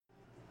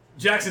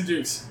Jackson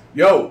Dukes.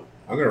 Yo,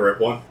 I'm gonna rip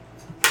one.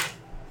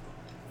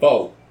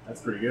 Oh.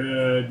 That's pretty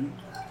good.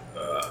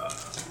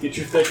 Get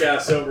your thick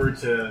ass over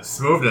to...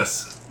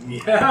 Smoothness.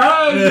 Yeah,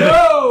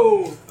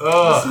 no!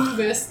 Oh,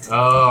 Smoothest.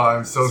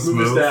 I'm so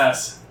Smoothest smooth.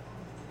 ass.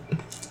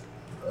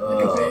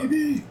 Like a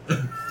baby.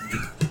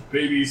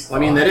 Babies. I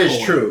mean, that is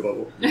true, but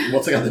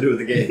what's it got to do with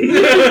the game?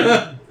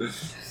 I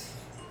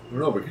don't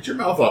know, but get your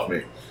mouth off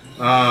me.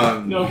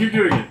 No, keep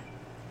doing it.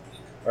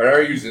 I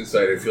already used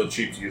insight. I feel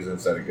cheap to use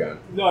insight again.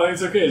 No,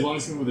 it's okay as long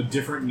as you come with a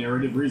different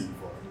narrative reason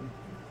for it.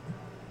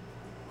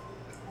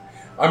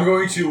 I'm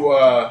going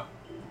to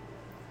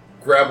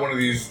grab one of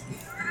these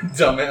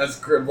dumbass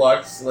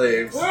Grimlock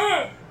slaves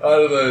out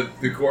of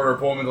the corner,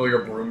 pull him into like a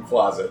broom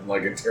closet, and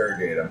like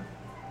interrogate him,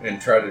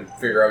 and try to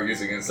figure out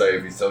using insight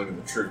if he's telling me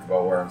the truth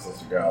about where I'm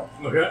supposed to go.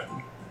 Okay.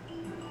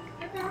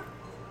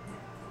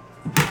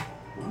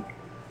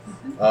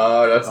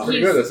 That's pretty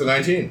good. That's a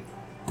 19.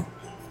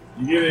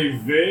 You give a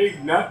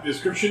vague, not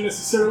description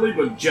necessarily,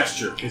 but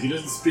gesture, because he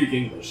doesn't speak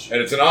English.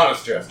 And it's an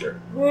honest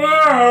gesture. He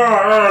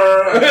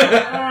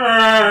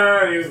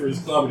was for his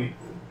comedy.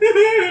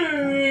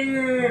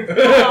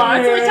 Oh,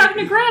 I feel like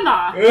talking to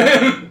Grandma.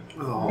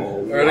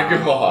 Oh, Alright, I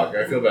give him a hug.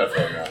 I feel bad for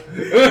him now.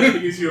 He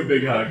gives you a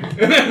big hug.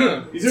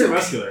 He's very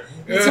muscular.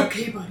 It's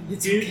okay, buddy.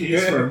 It's okay.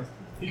 He's firm.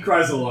 He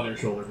cries a little on your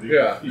shoulder, but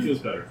he feels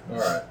better.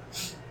 Alright.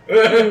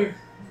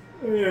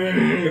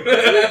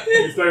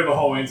 He's starting the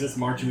hallway and just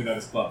marching without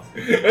his club.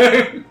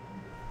 I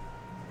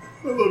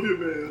love you,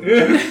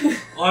 man.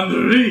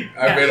 Henri!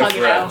 I made a hug it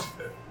friend. out.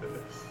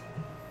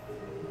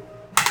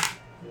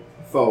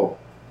 Foe.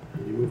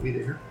 Can you move me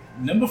there?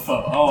 Number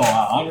 4. Oh,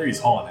 Henri's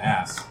hauling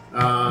ass.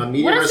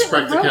 Medium What is risk it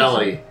with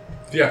practicality.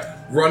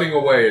 Yeah, running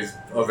away is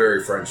a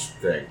very French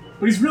thing.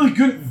 But he's really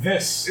good at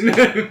this.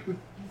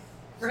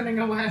 Running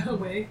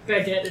away.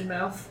 Baguette in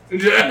mouth.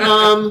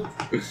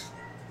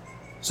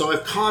 So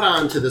I've caught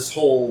on to this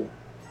whole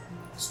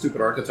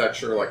stupid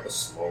architecture, like the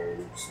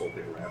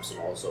sloping ramps and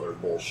all this other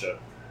bullshit.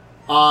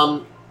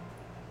 I'm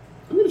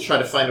going to try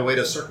to find a way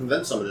to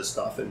circumvent some of this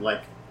stuff, and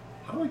like,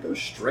 how do I go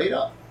straight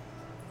up?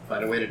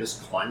 Find a way to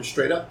just climb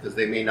straight up, because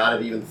they may not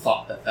have even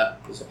thought that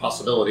that was a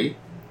possibility.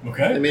 They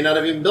Okay. may not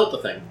have even built the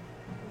thing.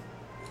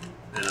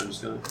 And I'm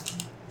just going to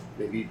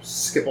maybe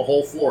skip a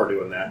whole floor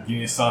doing that. Give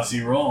me a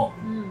saucy roll.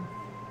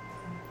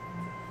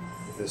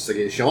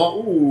 Investigation.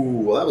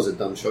 Ooh, well, that was a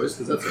dumb choice,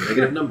 because that's a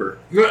negative number.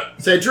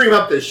 So I dream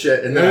up this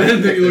shit, and then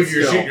And then you look at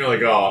your skill. sheet and you're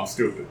like, oh, I'm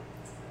stupid.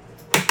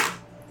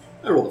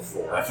 I rolled a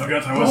 4. I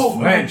forgot I was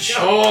French.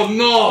 Oh,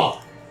 no!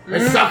 I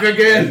suck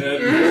again!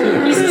 It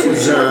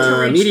was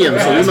medium,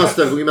 so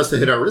we must have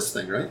hit our wrist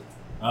thing, right?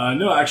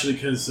 No, actually,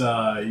 because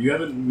you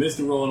haven't missed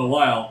a roll in a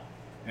while,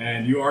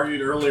 and you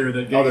argued earlier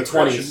that Oh, the getting a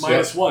 20s,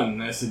 minus 1,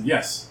 and I said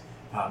yes.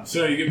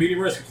 So you get medium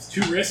risk, which is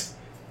 2 risk.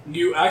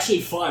 You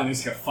actually find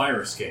this got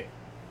fire escape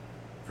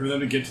for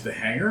them to get to the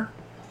hangar,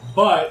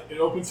 but it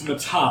opens from the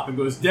top and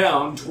goes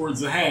down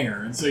towards the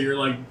hangar, and so you're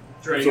like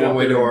trying It's to a get up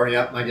one-way there door,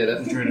 yep, I get it.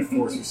 and trying to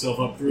force yourself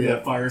up through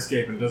that fire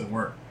escape, and it doesn't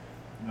work.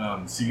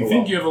 So you Oh, think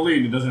well. you have a lead,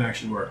 and it doesn't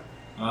actually work.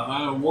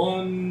 On a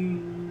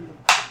 1...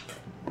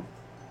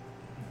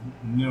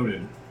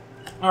 Noted.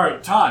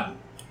 Alright, Todd.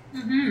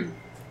 Mm-hmm.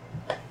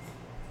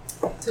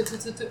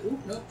 Ooh,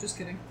 nope, just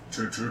kidding. That's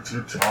One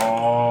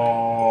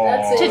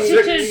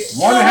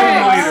One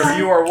head leader.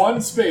 You are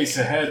 1 space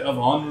ahead of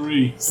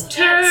Henri.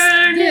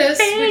 Turn this,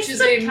 which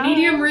is a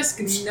medium risk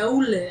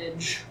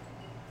knowledge.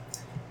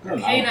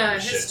 Arcana,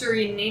 Shit.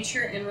 history,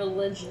 nature, and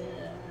religion.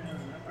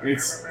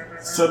 It's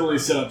subtly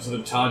set up so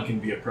that Todd can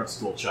be a prep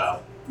school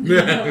child.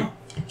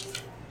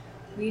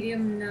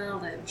 Medium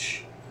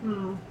knowledge.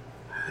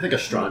 I think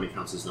astronomy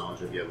counts as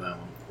knowledge if you have that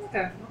one.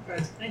 Okay,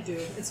 I do.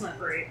 It's not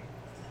great.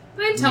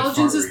 My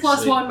intelligence is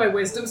 +1, my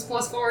wisdom's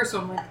 +4, so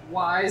I'm like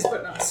wise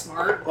but not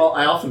smart. Well,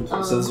 I often,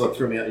 so this is what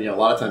threw me out, a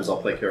lot of times I'll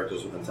play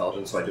characters with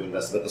intelligence, so I do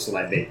invest, but this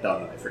one I made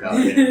dumb, and I forgot I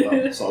made him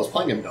dumb. So I was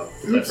playing him dumb,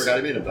 because I forgot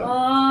I made him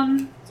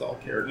dumb. It's all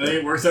character.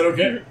 It works out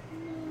okay.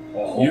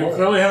 You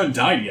clearly haven't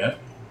died yet.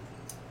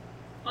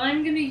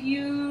 I'm gonna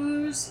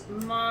use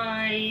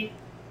my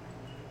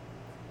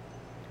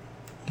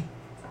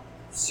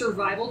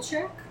survival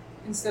check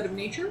instead of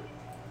nature.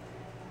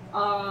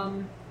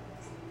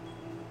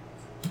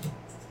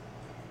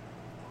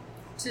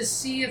 To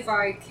see if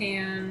I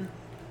can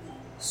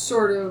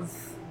sort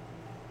of,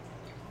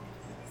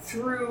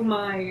 through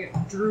my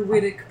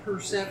druidic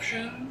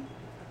perception,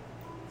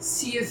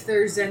 see if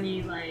there's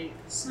any like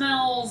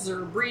smells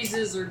or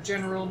breezes or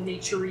general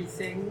nature-y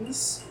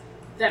things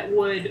that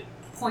would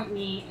point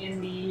me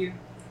in the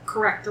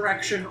correct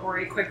direction or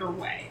a quicker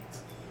way.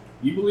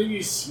 You believe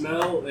you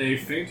smell a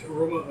faint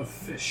aroma of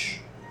fish.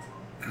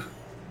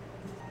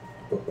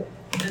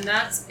 And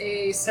that's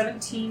a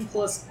 17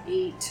 plus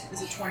 8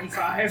 is a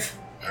 25.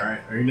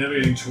 Alright, are you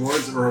navigating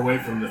towards or away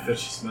from the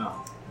fish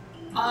smell?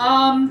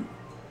 I'm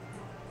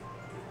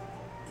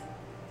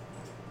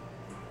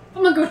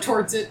gonna go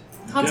towards it.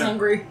 Todd's Yeah.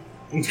 hungry.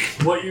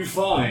 What you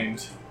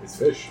find It's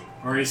fish.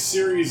 are a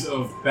series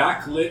of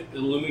backlit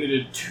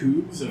illuminated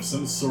tubes of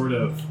some sort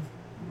of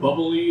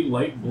bubbly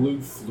light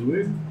blue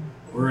fluid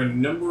where a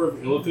number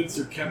of elephants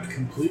are kept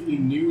completely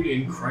nude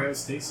in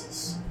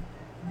cryostasis.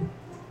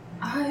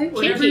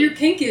 Whatever Kinky. your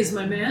kink is,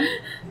 my man.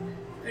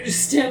 I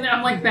just stand there,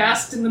 I'm like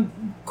basked in the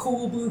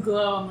cool blue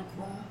glow. I'm like,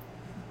 wow.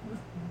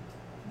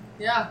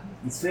 Yeah,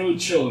 It's fairly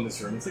chill in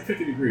this room. It's like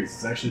 50 degrees.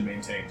 It's actually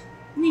maintained.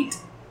 neat.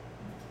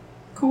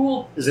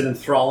 Cool. Is it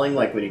enthralling,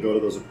 like when you go to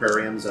those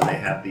aquariums and they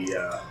have the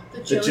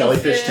The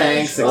jellyfish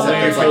tanks, Oh, except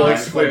yeah. it's I like like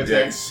squid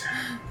dicks.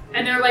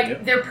 And they're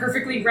like, they're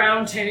perfectly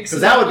round tanks. Because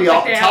that would be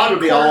all. Like they Todd have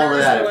would be all over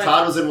corners that. where, If like-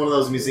 Todd was in one of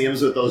those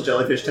museums with those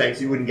jellyfish tanks,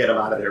 you wouldn't get him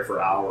out of there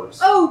for hours.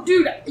 Oh,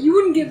 dude, you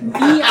wouldn't get me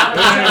out of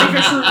the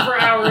jellyfish room for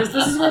hours.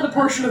 This is where the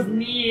portion of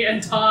me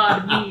and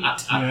Todd meet.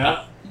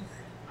 Yeah.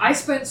 I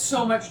spent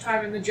so much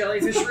time in the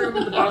jellyfish room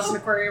at the Boston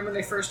Aquarium when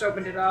they first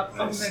opened it up.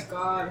 Nice. Oh my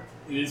god.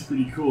 It is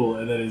pretty cool,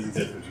 and that is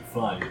exactly what you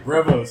find.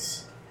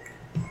 Bravos.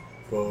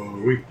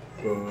 Bowie.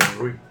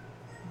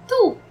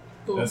 Two.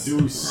 That's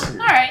Deuce.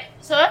 Alright,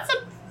 so that's a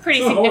pretty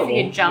It's not significant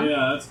horrible. jump.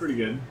 Yeah, that's pretty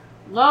good.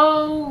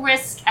 Low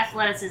risk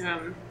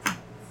athleticism.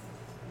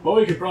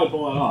 Bowie could probably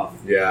pull that off.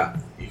 Yeah,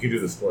 you can do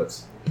the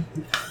splits. And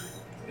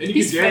you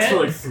He's can dance fit.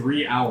 for like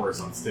 3 hours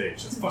on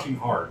stage. That's fucking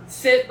hard.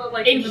 Fit, but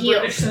like In in the heels.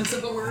 British sense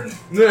of the word.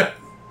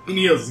 In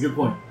heels is a good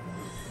point.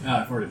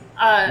 Ah, I farted.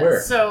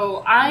 Where?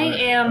 So I Where?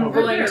 am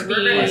Over going there, to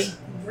where be. the-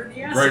 where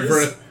the ass Right in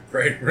is.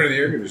 front of the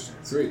air conditioner.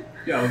 Sweet.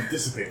 Yeah, I'll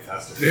dissipate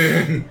faster.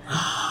 yeah.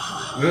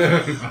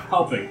 I'm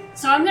helping.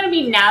 So I'm going to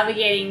be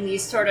navigating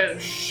these sort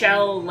of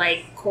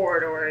shell-like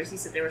corridors. You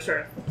said they were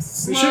sort of The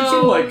slow, ships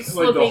are like the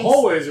sloping-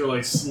 hallways are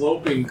like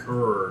sloping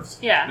curves.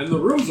 Yeah, And the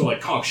rooms are like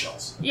conch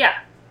shells. yeah.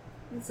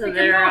 So Like a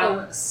they're.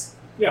 nautilus.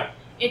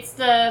 It's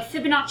the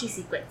Fibonacci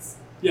sequence.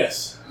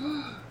 Yes.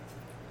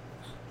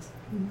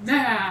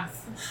 Math.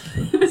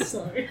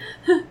 Sorry.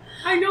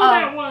 I know Um,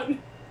 that one.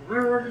 I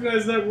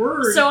recognize that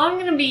word. So I'm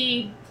going to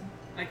be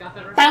I got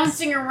that right.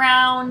 bouncing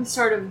around,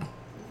 sort of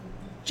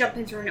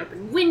jumping through an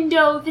open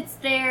window if it's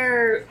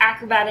there,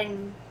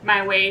 acrobating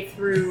my way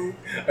through.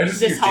 I just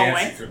This see you dancing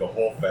hallway. through the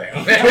whole thing.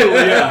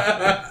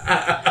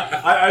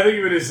 Yeah. I think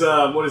of it as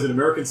what is it,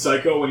 American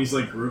Psycho when he's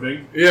like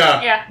grooving,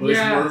 Yeah. Yeah, like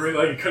Yeah. murdering,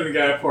 like cutting the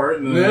guy apart,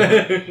 and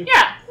then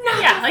yeah,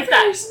 yeah, like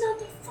that. Face, not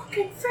the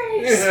fucking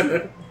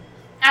face.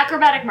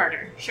 Acrobatic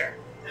murder, sure.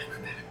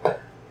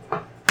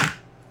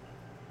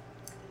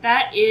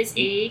 That is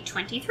a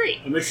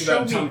 23. a mix of Show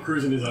that and me. Tom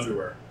Cruise in his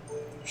underwear.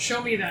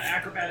 Show me that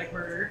acrobatic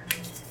murder.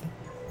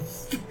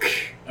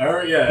 All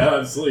right, yeah,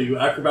 absolutely. You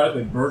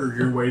acrobatically murder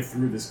your way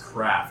through this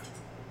craft.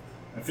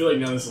 I feel like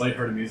now this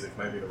lighthearted music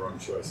might be the wrong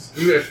choice.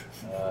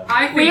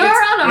 I think We are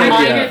on a I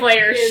think it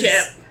multiplayer is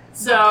ship, the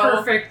so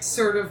perfect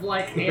sort of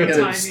like Get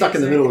anti stuck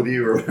in the middle of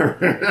you or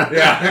whatever.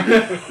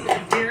 yeah.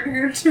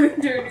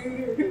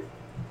 middle.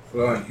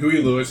 Well,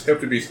 Huey Lewis,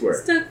 hip to be square.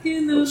 Stuck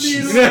in the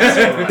Jesus.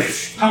 middle.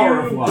 Power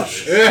of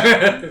logic.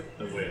 well,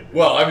 The win.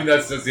 I mean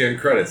that's the end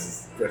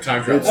credits. It's a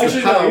time travel. It's the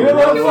Actually, no, power you know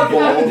what? of Fuck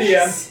balls. the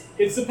DM.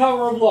 It's the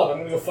power of love. I'm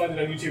gonna go find it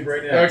on YouTube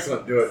right now.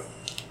 Excellent, do it.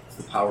 It's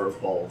the power of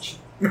bulge.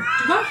 Do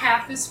not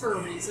have this for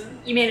a reason.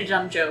 you made a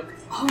dumb joke.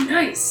 Oh,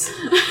 nice.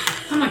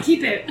 I'm gonna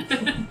keep it.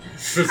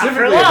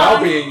 Specifically long.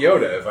 about being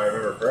Yoda, if I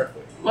remember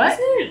correctly. What?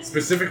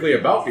 Specifically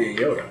about being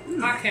Yoda.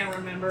 I can't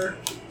remember.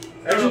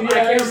 Actually, I yeah,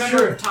 can't that's remember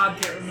true. if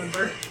Todd can't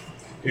remember.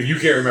 If you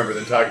can't remember,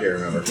 then Todd can't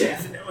remember.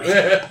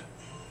 Definitely.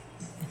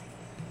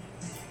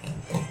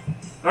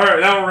 All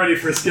right, now we're ready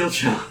for a skill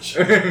challenge.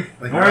 All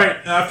right,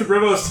 after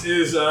Brevos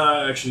is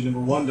actually number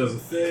 1 does a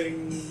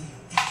thing.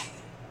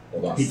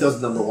 Hold on. He does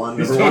number one.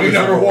 He's Number one doing is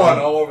number one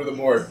all over the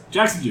board.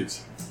 Jackson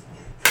Jukes.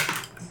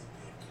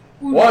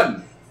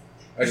 1.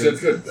 Actually,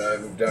 that's good. I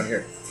moved down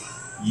here.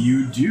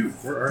 You do.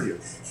 Where are you?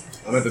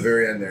 I'm at the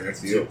very end there,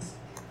 next to you.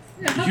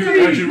 Yeah, how You come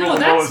actually no, roll the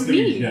that's lowest thing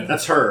you me. can.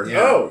 That's her. Yeah.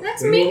 Oh,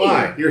 That's then me. Who am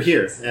I? You're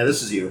here. Yeah,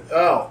 this is you.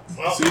 Oh,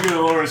 well. So you get a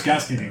low risk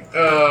ass kicking.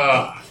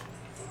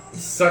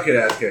 Suck it,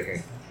 ass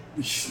kicking.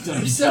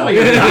 So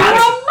You're you're not.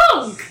 a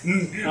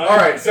monk. All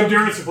right, so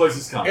endurance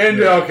replaces comp. and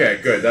okay,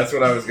 good. That's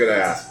what I was gonna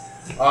ask.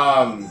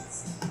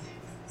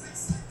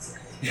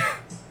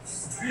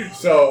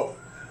 So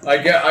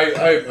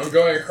I'm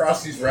going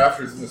across these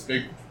rafters in this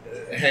big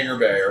hangar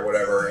bay or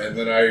whatever, and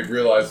then I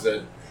realize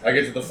that I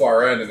get to the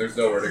far end and there's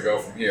nowhere to go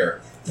from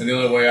here, and the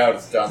only way out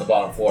is down the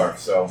bottom floor.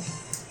 So,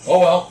 oh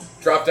well,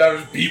 drop down and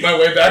just beat my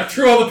way back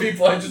through all the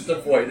people I just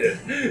avoided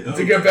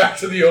to get back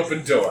to the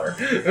open door.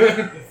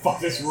 Fuck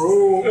this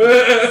room.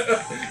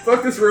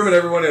 Fuck this room and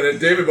everyone in it.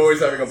 David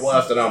Bowie's having a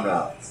blast and I'm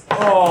not.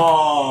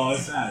 Oh,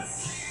 that's sad.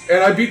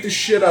 And I beat the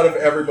shit out of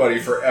everybody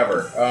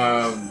forever.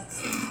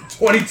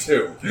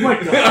 22. Oh my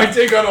God. I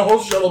take on a whole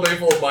shuttle bay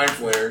full of mind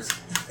flayers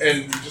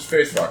and just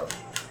face fuck them.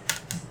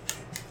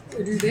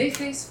 Or do they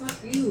face fuck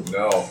you?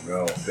 No,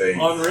 they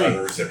Henri. are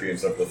the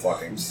recipients of the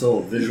fucking. I'm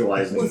still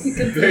visualizing. Look at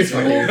the They,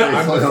 visual. I'm the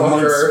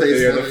Amongst fucker, space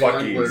they are the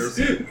flying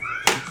fuckies.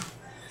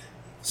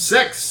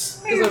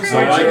 6. Because I'm So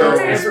I so go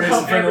sure as every- space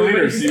offender leader,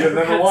 everybody's so you have ever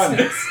number had 1.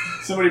 sex.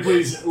 Somebody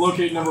please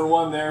locate number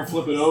 1 there,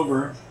 flip it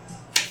over.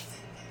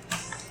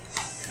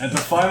 At the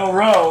final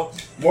row,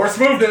 More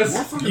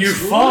smoothness. you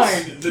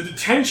find the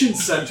detention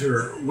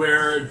center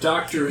where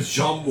Dr.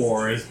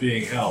 Jambor is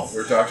being held.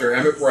 We're Dr.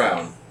 Emmett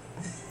Brown.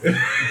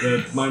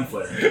 the mind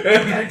flayer.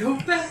 Gotta go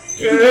back.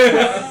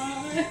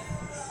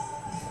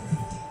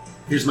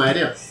 Here's my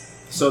idea.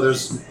 So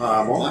there's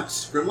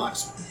Morlocks,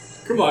 Grimlocks.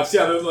 Grimlocks,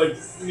 yeah, they're like,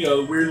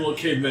 weird little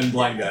cavemen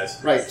blind guys.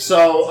 Right.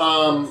 So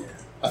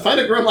I find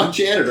a Grimlock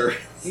janitor.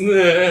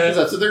 'Cause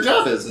that's what their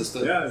job is to.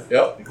 Yeah,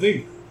 Yep.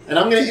 clean. And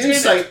I'm gonna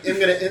insight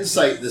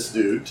this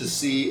dude to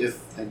see if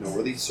I know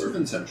where the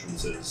servants'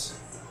 entrance is,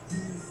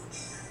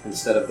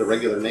 instead of the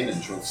regular main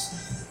entrance.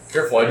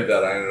 Careful, I did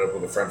that. I ended up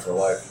with a friend for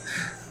life.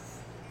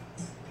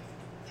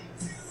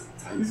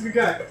 He's a good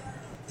guy.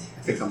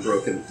 I think I'm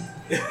broken,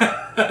 We've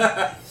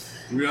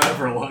been on it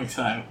for a long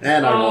time.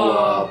 and I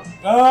will.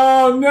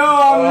 Oh no!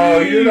 Oh,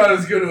 me! you're not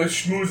as good of a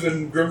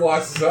schmoozing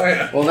Grimlocks as I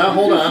am. Well, now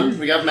hold on.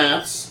 We got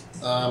maths.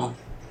 9.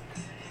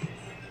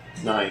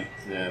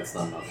 Yeah, it's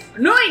not enough.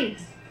 9!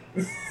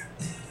 If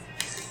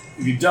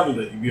you doubled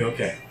it, you'd be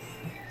okay.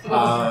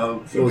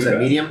 What was that?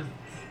 Medium?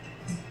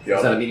 Yep.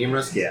 Is that a medium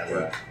risk? Yeah.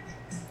 Yeah.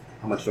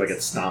 How much do I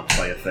get stomped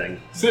by a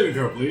thing? Saving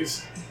throw,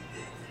 please.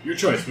 Your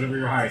choice, whatever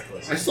your highest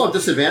was. I still have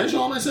disadvantage on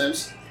all my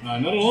saves? Not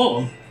on all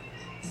of them.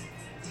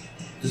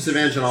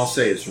 Disadvantage on all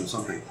saves from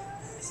something.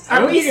 I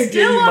don't we think it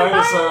gave still you on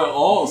minus fire?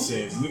 all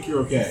saves. I think you're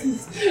okay.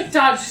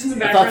 Todd's just in the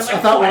I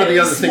background. thought one of the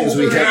other things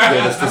we hit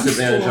smoldering. was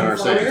disadvantage on our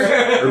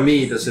saves. Or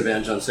me,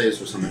 disadvantage on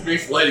saves or something.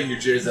 Thanks for lighting your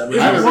J's that If I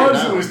it haven't written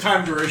was, down. it was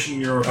time duration,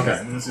 you're okay. Okay.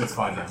 And it's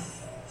fine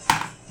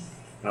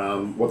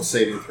now. What's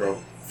saving throw?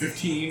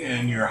 15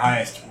 and your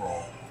highest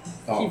roll.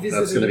 Oh, He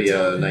that's visited going to be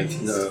a the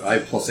 19. No, I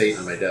have +8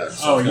 on my dex.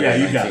 So Oh, it's gonna yeah,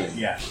 be you got 19.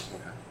 it. Yeah.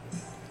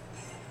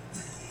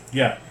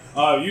 Okay.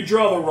 Yeah. You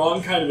draw the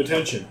wrong kind of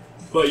attention,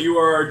 but you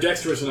are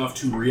dexterous enough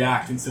to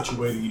react in such a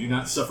way that you do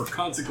not suffer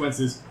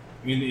consequences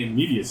in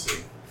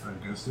immediacy. I'm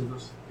going to do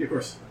this. Yeah, of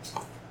course.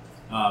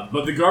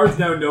 But the guards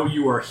now know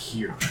you are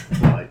here,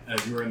 Right.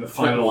 as you are in the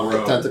final One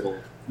row. tentacle.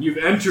 You've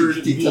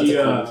entered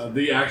Tentacles.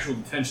 the actual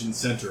detention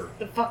center,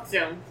 The fuck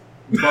zone.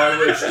 by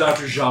which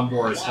Dr.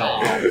 Jambor is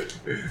held.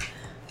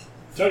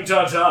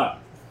 Ta-ta-ta.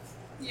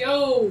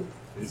 Yo.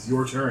 It's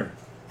your turn.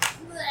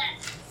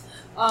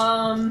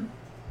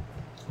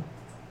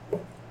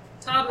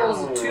 Todd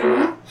rolls a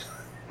 2.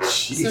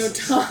 Jesus.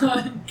 So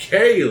Todd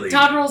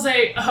Kaylee. rolls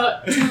a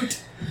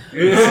toot.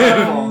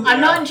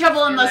 I'm not in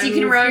trouble And unless I you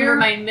can move remember here.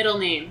 my middle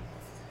name.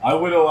 I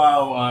would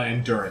allow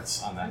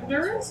endurance on that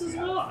Endurance one as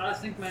yeah. well? I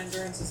think my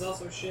endurance is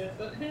also shit,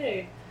 but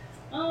hey.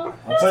 I'll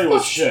tell you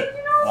what's shit.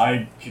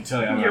 I can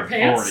tell you I'm Your an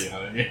pants?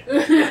 authority on it.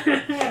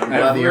 I'm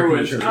glad the air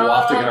ruined. conditioner's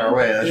wafting it our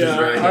way. That's just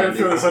very Yeah, I would handy.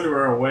 throw this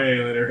underwear away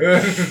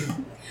later.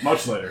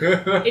 Much later.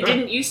 It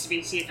didn't used to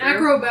be see-through.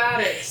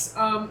 Acrobatics.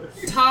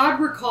 Todd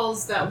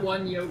recalls that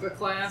one yoga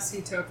class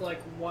he took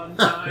like one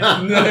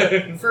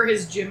time for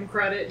his gym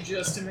credit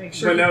just to make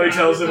sure. But now he got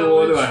tells it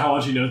everyone published. about how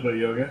much he knows about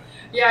yoga.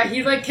 Yeah,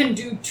 he like can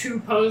do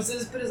 2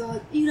 poses, but is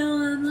like,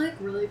 I'm like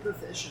really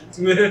proficient.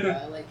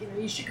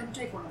 You should come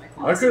take one of my I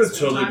classes. could have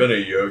totally sometime. been a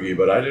yogi,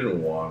 but I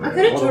didn't want I it.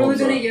 could have One of totally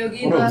them's been a a-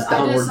 yogi, one of but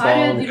them's I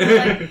downward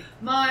decided, dog.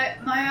 my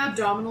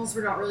abdominals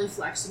were not really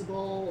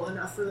flexible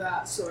enough for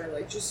that, so I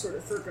like just sort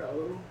of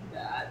forgo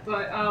that.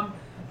 But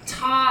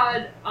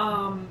Todd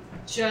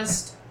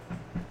just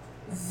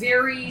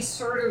very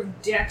sort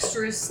of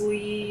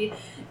dexterously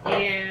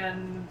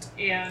and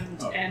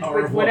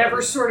with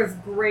whatever sort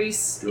of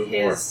grace Do it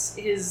more.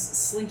 his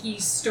slinky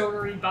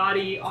stonery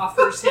body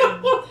offers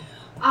him.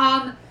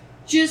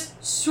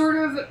 Just sort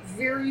of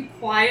very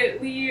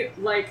quietly,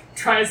 like,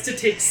 tries to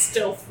take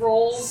stealth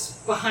rolls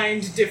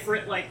behind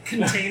different, like,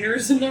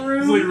 containers in the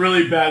room. It's like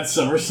really bad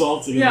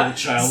somersaults like a Yeah, little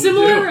child would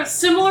do.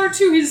 similar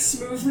to his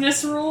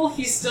smoothness roll,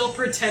 he's still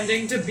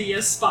pretending to be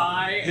a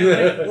spy and,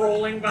 like,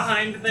 rolling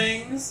behind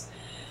things.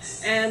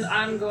 And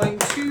I'm going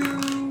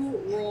to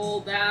roll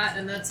that,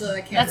 and that's a...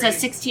 I can't That's a read.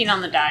 16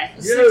 on the die.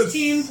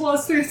 16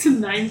 plus 3, it's a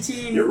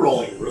 19. You're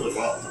rolling really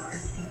well tonight.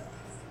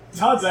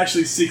 Todd's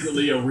actually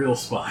secretly a real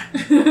spy.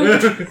 He's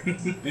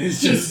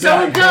He's just so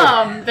that good.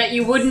 dumb that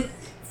you wouldn't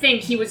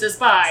think he was a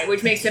spy,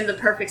 which makes him the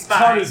perfect spy.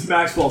 Todd is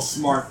Maxwell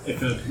Smart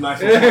if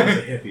Maxwell Smart was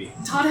a hippie.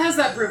 Todd has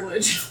that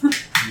privilege.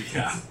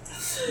 Yeah.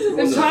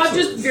 And Todd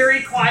just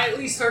very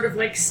quietly sort of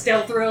like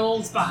stealth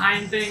rolls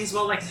behind things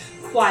while like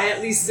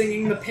quietly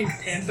singing the Pink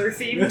Panther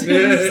theme to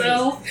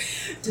himself.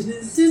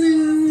 As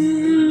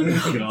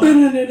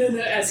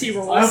he I have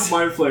rolls.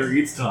 Mind Flayer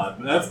eats Todd,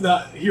 but that's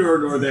not here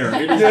nor there.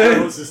 It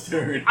is his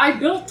turn. I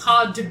built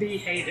Todd to be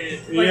hated.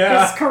 Like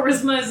Yeah. his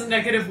charisma is a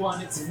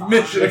 -1, it's fine.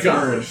 Mission It's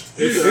accomplished.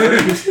 earned. It's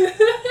earned.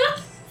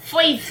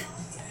 Faith.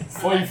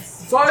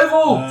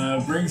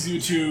 Brings you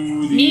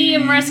to the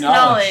Medium risk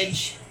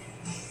knowledge.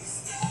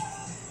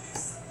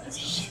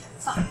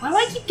 Fuck, why do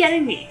I keep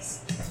getting these?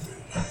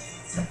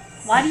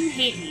 Why do you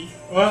hate me?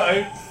 Well,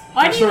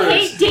 Why I'm do you sorry.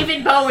 hate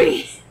David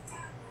Bowie?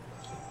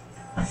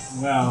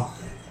 Wow.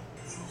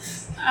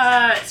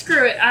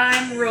 Screw it.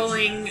 I'm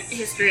rolling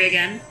history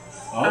again.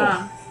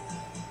 Oh.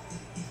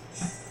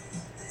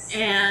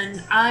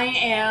 And I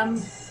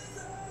am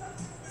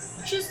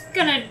just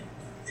gonna.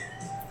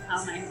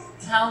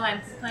 How am I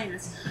playing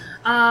this?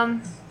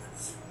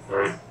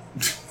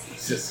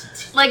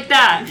 Just like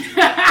that.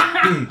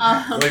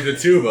 like the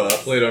tuba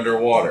played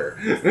underwater.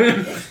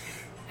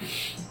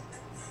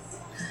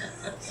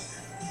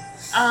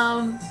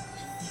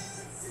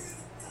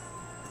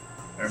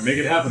 Or make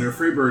it happen, or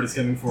Freebird is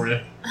coming for you.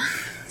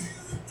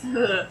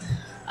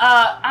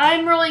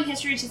 I'm rolling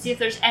history to see if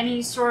there's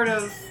any sort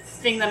of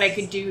thing that I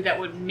could do that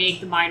would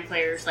make the mind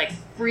players like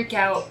freak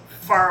out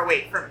far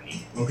away from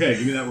me. Okay,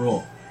 give me that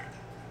roll.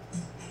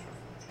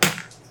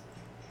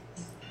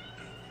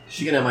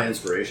 She can have my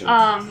inspiration.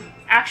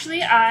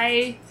 Actually,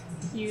 I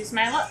use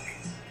my luck.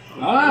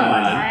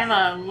 Ah! I am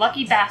a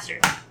lucky bastard.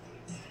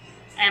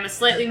 I am a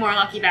slightly more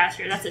lucky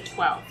bastard. That's a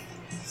 12.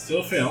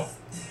 Still fail.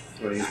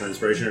 Do you want to use my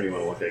inspiration, or do you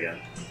want to look again?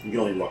 You can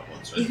only look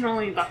once, You right? can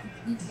only luck.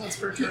 Once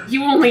per turn.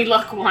 You only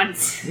luck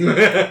once. You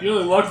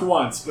only luck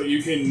once, but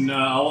you can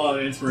allow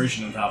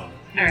inspiration on top of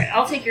it. All right,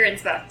 I'll take your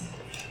inspo.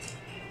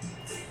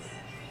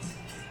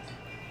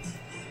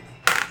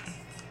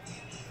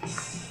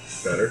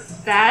 Better.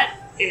 That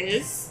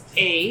is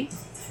a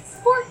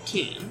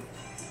 14.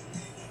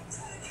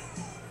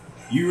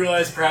 You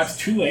realize perhaps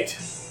too late.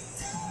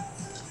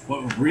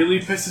 What really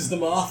pisses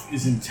them off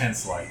is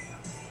intense light.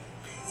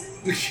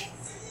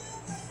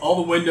 All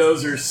the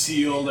windows are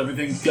sealed,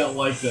 everything's got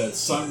like the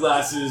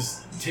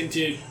sunglasses,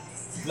 tinted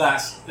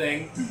glass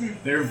thing.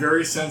 They're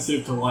very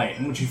sensitive to light.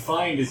 And what you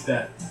find is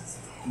that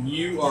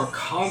you are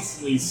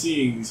constantly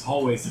seeing these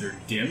hallways that are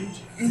dimmed,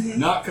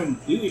 not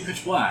completely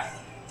pitch black,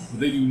 but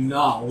they do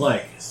not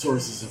like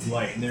sources of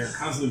light, and they're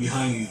constantly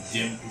behind these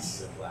dim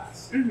pieces of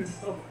glass.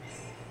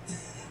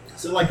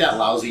 Is it like that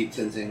lousy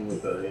tinting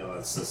with the,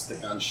 it's the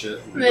stick-on shit?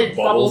 It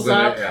bubbles in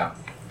up. it, yeah.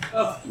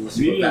 Unless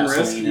you put Medium risk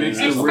Vaseline in makes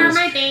it. it It's the for risk.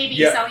 my baby,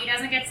 Yeah. so he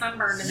doesn't get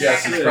sunburned in the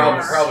Yes, back of it the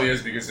probably, car. probably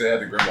is because they had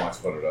the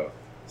Grimlocks put it up.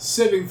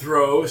 Saving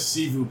throw,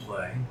 si vous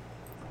plaît.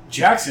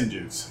 Jackson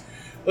dudes.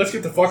 Let's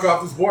get the fuck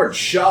off this board,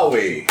 shall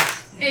we?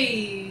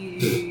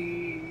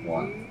 Hey.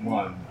 One.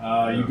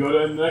 You go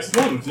to the next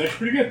one, which is actually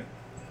pretty good.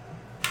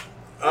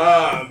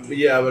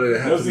 Yeah, but it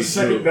That has was to the be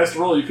second two. best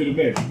roll you could have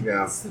made.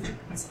 Yeah.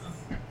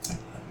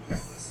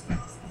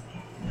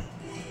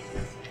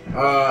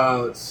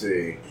 Let's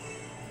see.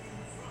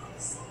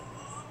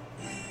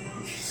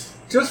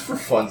 Just for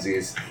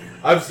funsies,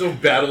 I'm still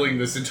battling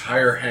this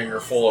entire hangar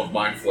full of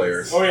mind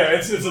flayers. Oh yeah,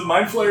 it's a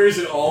mind flayers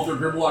and all their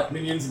Grimlock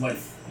minions and like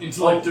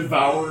intellect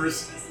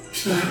devourers.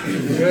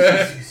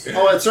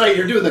 Oh, that's right.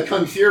 You're doing the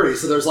Kung Fury,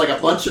 so there's like a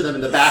bunch of them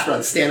in the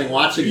background standing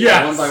watching you.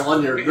 Yes. One by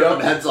one, you're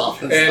ripping heads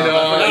off and, And stuff. I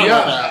forgot about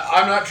yeah, that.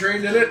 I'm not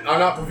trained in it. I'm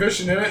not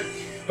proficient in it.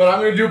 But I'm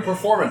going to do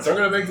performance. I'm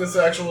going to make this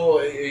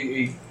actual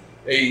a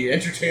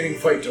entertaining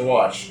fight to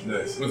watch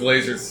Nice. with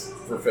lasers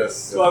for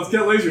fists. Well, it's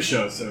got laser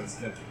shows, so it's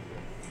got,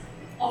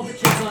 All the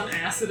kids on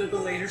acid at the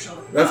later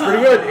show. That's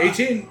pretty good.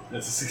 18.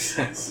 that's a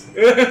success. so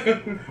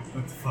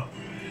What the fuck?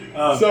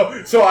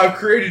 so I've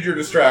created your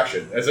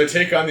distraction as I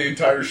take on the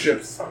entire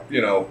ship's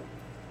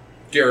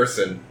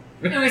garrison.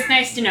 It was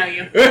nice to know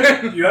you.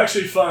 You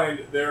actually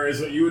find there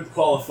is what you would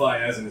qualify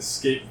as an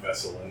escape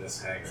vessel in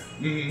this hangar.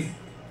 Mhm.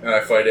 And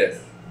I fight it.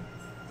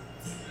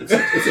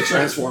 It's a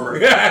transformer.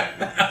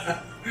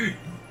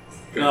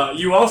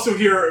 You also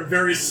hear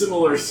very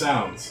similar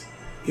sounds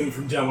coming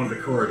from down one of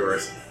the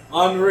corridors.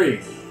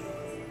 Henri,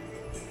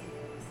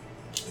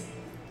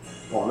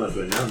 Well, I'm not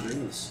doing that. I'm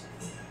doing this.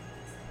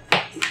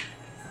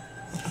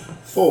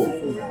 4.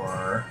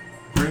 4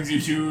 brings you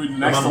to the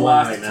next on to the one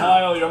last right now.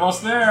 tile. You're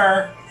almost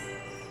there.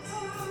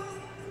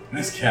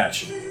 Nice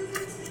catch.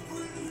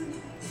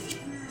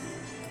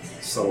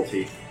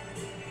 Subtlety.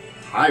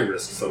 High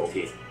risk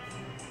subtlety.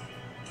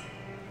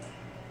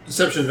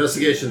 Deception,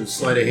 investigation,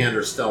 sleight of hand,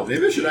 or stealth.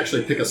 Maybe I should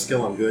actually pick a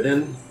skill I'm good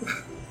in.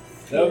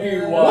 That would be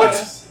What?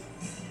 wise.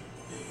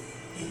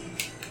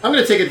 I'm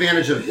going to take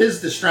advantage of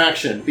his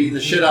distraction, beating the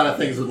shit out of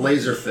things with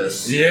laser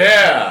fists.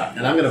 Yeah.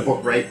 And I'm going to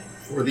book right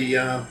for the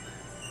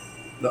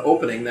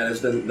opening that has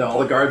been. All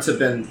the guards have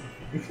been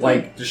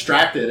like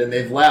distracted and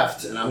they've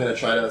left, and I'm going to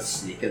try to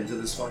sneak into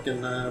this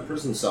fucking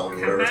prison cell or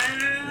whatever.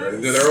 Right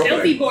into their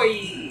Stealthy opening.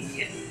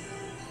 boy.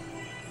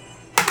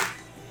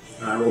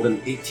 I rolled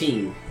an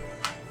 18.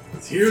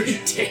 It's huge.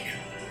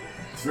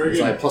 It's very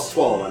So I good. have plus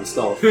 12 on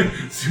stealth.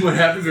 See what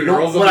happens when he When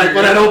rolls I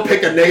up. don't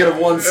pick a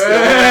 -1 skill.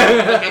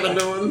 Like I've been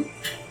doing.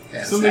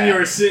 Yeah, Something sad. you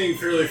are seeing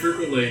fairly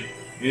frequently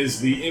is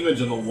the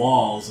image on the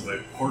walls of a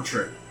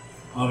portrait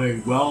of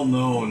a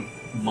well-known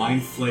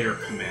Mind Flayer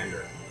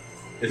commander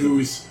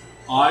whose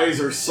eyes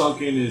are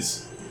sunken,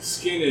 his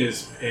skin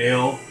is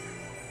pale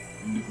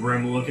and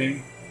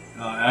grim-looking.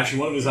 Actually,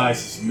 one of his eyes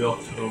is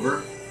milked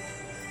over.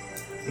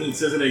 And it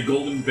says in a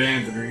golden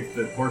band underneath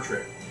the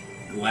portrait,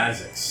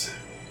 Glazix.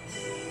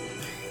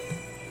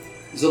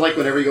 Is it like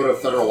whenever you go to a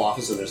federal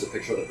office and there's a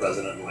picture of the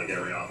president in like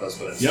every office,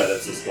 but instead Yep.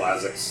 it's his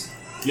Glazix,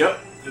 Yep,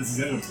 that's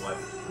exactly what it's like.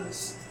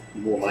 this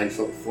little mind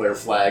flare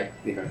flag?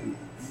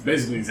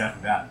 Basically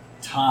exactly that.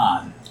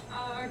 Todd.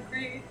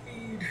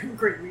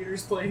 Great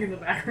leaders playing in the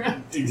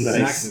background.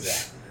 Exactly Nice.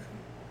 that.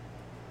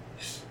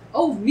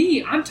 Oh,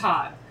 me. I'm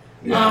Todd.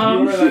 You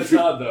are that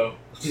Todd, though.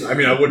 I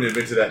mean, I wouldn't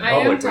admit to that in I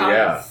am public, but Todd.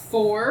 yeah.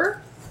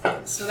 4.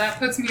 So that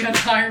puts me at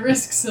high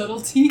risk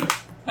subtlety.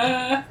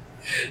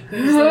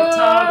 Things that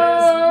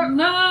Todd is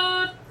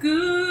not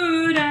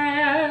good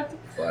at.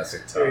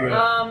 Classic There you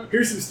Todd. go.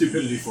 Here's some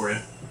stupidity for you.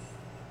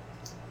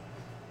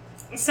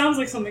 It sounds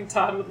like something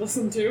Todd would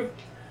listen to.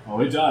 Oh,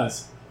 it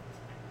does.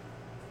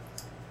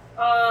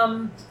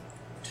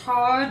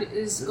 Todd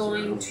is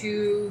going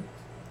to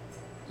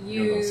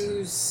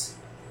use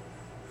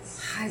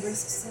high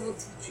risk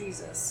subtlety.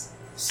 Jesus.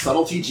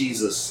 Subtlety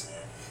Jesus.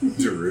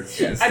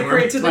 Daruk I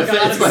pray to the My,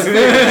 god it's my of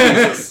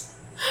favorite Jesus.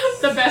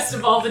 the best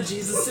of all the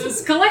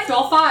Jesuses. Collect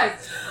all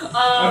 5.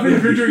 I mean,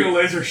 if you're doing a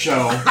laser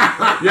show,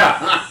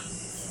 Yeah.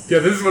 Yeah,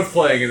 this is what's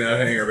playing in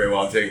that hangar bay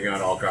while I'm taking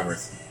on all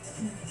comers.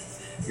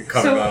 You're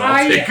coming So on all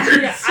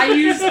takers.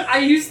 I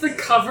use the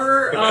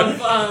cover of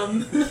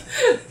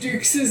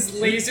Dukes'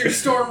 laser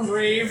storm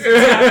rave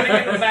that's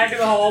happening in the back of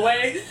the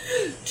hallway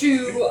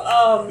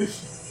to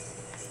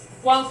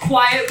while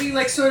quietly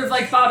sort of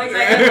bobbing my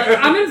head like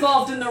I'm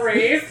involved in the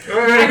rave.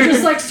 I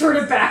just sort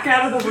of back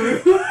out of the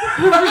room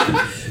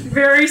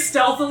very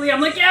stealthily. I'm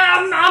like,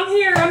 yeah, I'm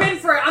here. I'm in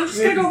for it. I'm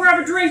just gonna go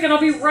grab a drink and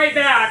I'll be right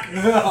back.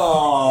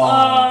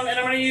 oh, And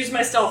I'm gonna use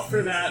my stealth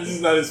for that. this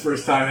is not his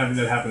first time having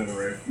that happen in the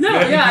rave. No,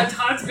 yeah,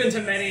 Todd's been to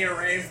many a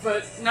rave,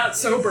 but not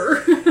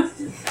sober.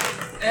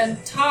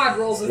 And Todd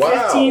rolls a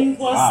Wow. 15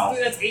 plus Wow.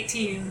 that's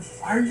 18.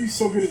 Why are you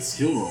so good at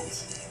skill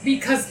rolls?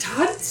 Because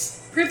Todd's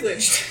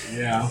privileged.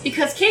 Yeah.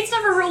 Because Kate's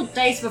never rolled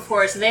dice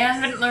before, so they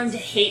haven't learned to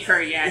hate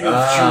her yet. Well,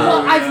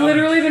 Ah. I've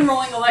literally been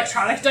rolling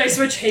electronic dice,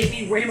 which hate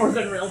me way more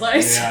than real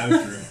dice. Yeah,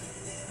 that's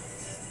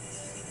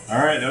true.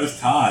 Alright, that was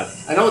Todd.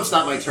 I know it's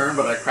not my turn,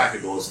 but I crack a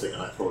glow stick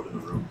and I throw it in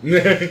the room.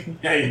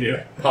 Yeah, you do.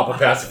 Pop a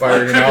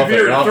pacifier in your mouth.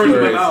 Beer, and off throw it in the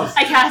my race. mouth.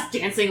 I cast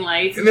dancing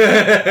lights.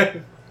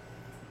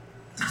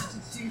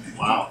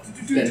 Wow.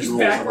 Do Ben's these rules on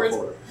the backwards.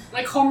 floor.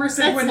 Like Homer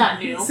said That's when not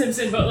Pete new.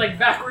 Simpson, but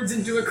backwards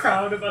into a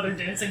crowd of other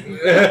dancing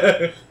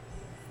people.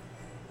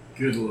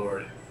 Good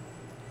lord.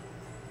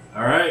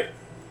 Alright.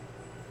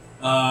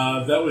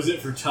 That was it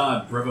for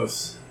Todd.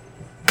 Bravos.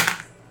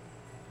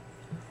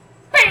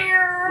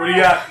 What do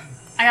you got?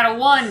 I got a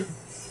 1.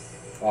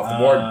 Off the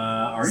board.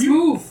 Are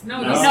you? Smooth.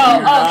 No, No. no. No, you're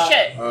oh not.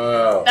 shit.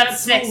 Oh.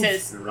 That's Smooth.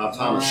 6s. And Rob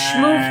Thomas.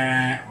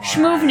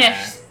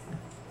 Schmoovnish.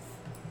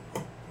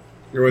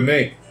 You're with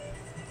me.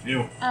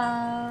 You.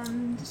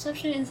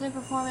 Deception, insight,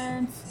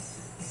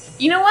 performance.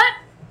 You know what?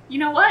 You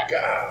know what?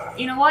 God.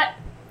 You know what?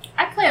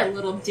 I play a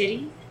little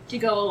ditty to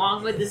go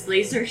along with this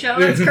laser show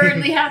that's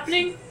currently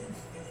happening.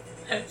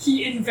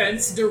 He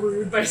invents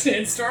Darude by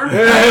Sandstorm.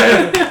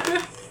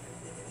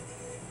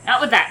 Not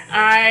with that.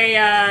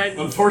 I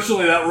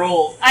Unfortunately, that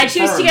roll.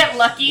 choose to get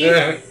lucky.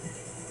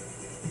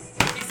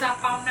 It's a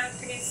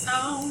phonetic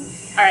song.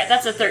 Alright,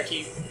 that's a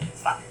 13.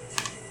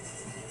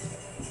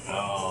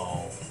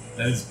 Oh.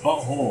 That is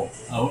butthole.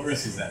 What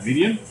risk is that?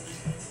 Medium?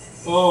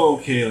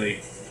 Oh, Kaylee.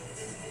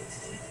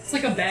 It's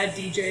like a bad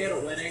DJ at a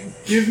wedding.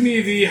 Give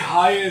me the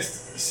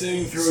highest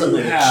saving throw Suddenly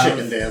you the have.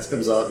 chicken dance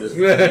comes out and just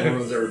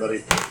ruins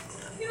everybody.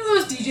 You know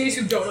those DJs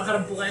who don't know how to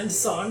blend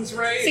songs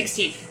right?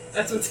 16.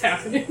 That's what's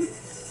happening.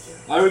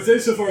 I would say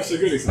so far so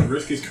good, except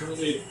risk is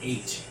currently at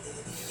 8.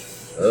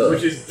 Ugh.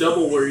 Which is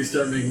double where you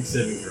start making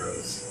saving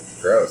throws.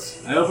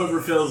 Gross. I hope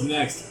whoever fails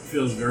next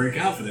feels very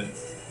confident.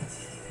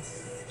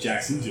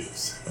 Jackson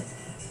Dukes.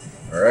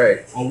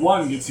 Alright. A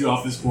 1 gets you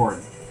off this board.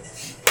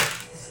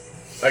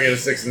 I get a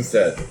 6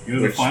 instead. You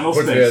have the which final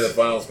puts me space. at the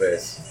final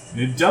space.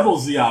 And it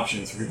doubles the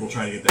options for people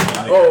trying to get that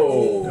out.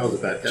 Oh. That was a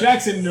bad catch.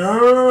 Jackson,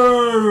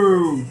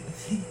 no!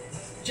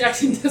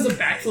 Jackson does a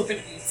backflip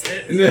and eats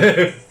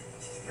it.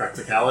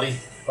 Practicality.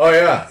 Oh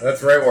yeah,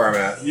 that's right where I'm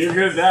at. You're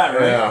good at that,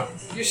 right? Yeah.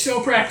 You're so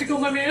practical,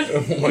 my man.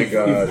 Oh my You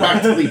god.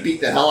 practically beat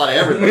the hell out of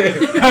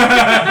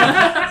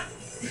everybody.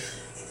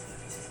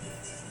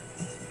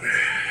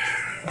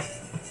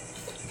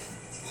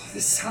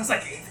 This sounds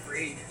like 8th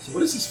grade. So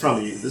what is this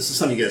from? This is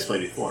something you guys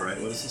played before, right?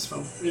 What is this from?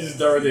 This is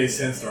Dara Day's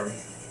Sandstorm.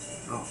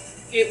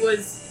 It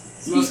was.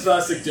 It's the most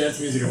classic dance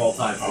music of all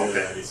time. Oh,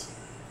 okay.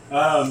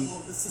 Well,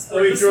 this is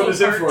Let me the throw slow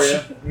this in part.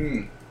 for you.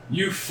 Hmm.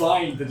 You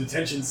find the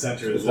detention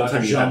center that One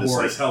time Dr. you had Jean this,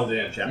 Boer like, is held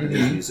in.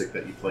 Japanese music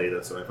that you played.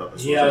 That's what I thought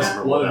this He was. I don't has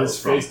remember one what of that his was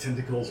from. face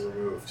tentacles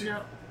removed.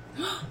 No.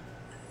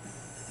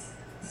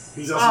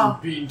 He's also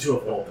beaten to a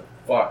pulp.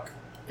 Fuck.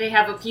 They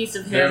have a piece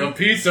of They have a him.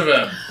 piece of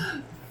him.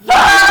 Can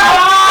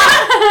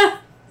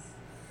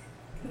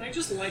I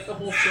just light the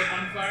whole ship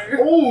on fire?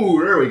 Oh,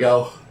 there we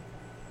go.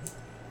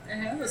 I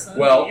have this on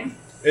Well, game.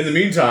 in the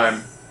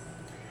meantime,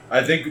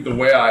 I think the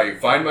way I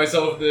find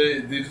myself at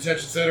the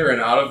detention center and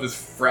out of this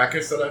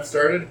fracas that I've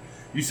started,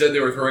 you said they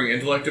were throwing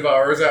intellect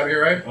devourers at me,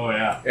 right? Oh,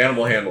 yeah.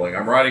 Animal handling.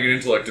 I'm riding an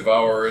intellect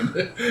devourer into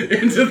the...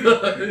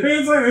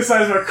 It's like the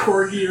size of a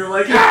corgi. You're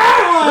like,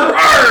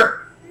 ah! Arr!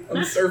 I'm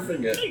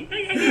surfing it.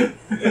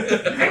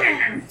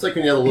 It's like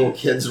when you have the little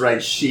kids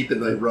ride sheep in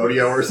the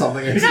rodeo or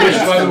something. Which,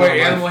 by the way,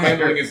 animal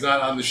handling is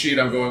not on the sheet.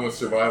 I'm going with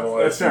survival.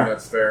 I That's assume fair.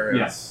 That's fair. Yeah.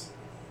 Yes.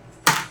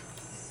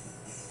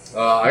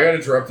 I got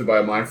interrupted by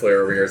a mind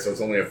flayer over here, so it's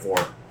only a 4.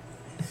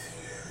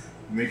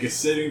 Make a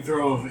saving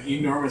throw of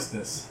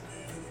enormousness.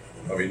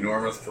 Of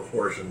enormous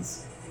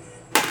proportions.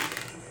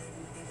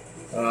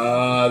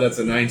 That's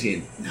a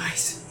 19.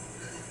 Nice.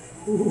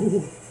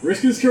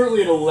 Risk is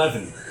currently at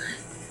 11.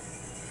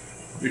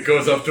 It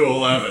goes up to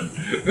 11.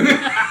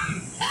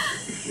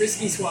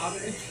 Risky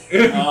suave.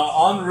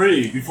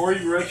 Henri, before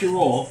you wreck your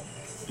roll,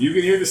 you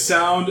can hear the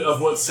sound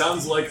of what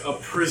sounds like a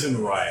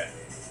prison riot.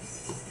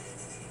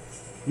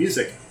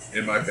 Music.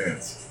 In my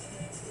pants.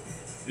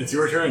 It's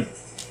your turn.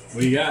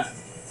 What do you got?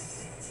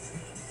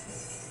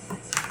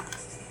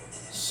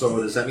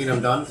 So does that mean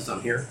I'm done? Because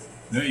I'm here?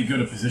 No, you go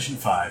to position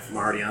 5. I'm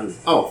already on...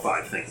 Oh,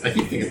 5, thank you. I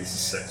keep thinking this is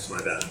 6, my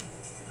bad.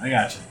 I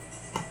got you.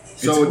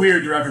 So it's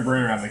weird to wrap your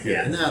brain around the kid.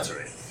 Yeah, no, that's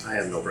alright. I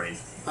have no brain.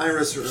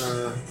 Iris,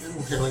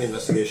 animal handling,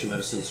 investigation,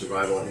 medicine,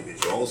 survival. I think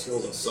these are all the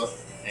skills that suck.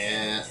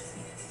 And...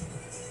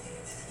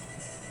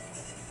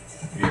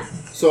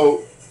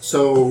 So...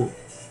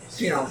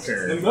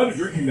 I'm glad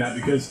you're drinking that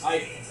because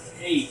I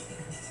ate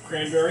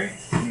cranberry.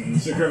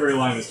 So cranberry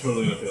lime is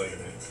totally not feeling it.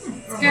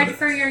 It's good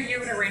for your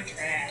uterine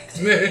tract.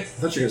 I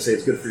thought you were going to say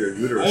it's good for your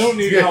uterus. I don't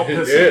need help It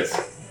pissing. is.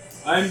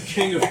 I'm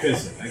king of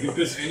pissing. I can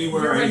piss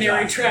anywhere I Urinary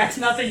want. tract,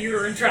 not the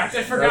uterine tract.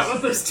 I forgot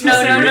what those two No,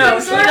 things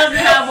he doesn't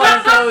have one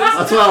of those.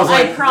 That's what I was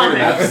like. I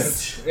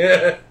promise.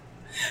 Yeah.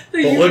 The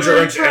uterine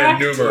Belligerent and tract,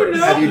 numerous.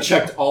 you know? Have you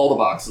checked all the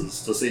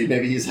boxes to see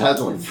maybe he's had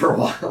one for a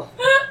while?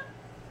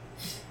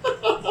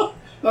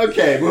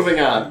 Okay, moving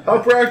on.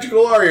 How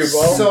practical are you,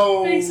 Bo?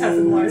 So, Thanks,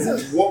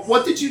 Hefeweizen.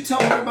 what did you tell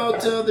me about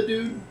the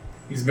dude?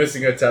 He's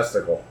missing a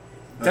testicle.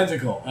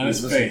 Tentacle on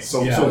his face.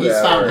 So, yeah. so he's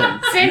Yeah, found right.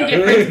 him. Same Yeah.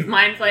 difference with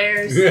mind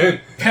players. He's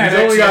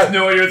Panics, only got has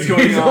no idea what's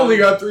going He's on. only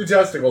got 3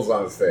 testicles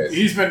on his face.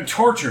 He's been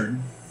tortured.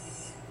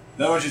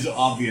 That much is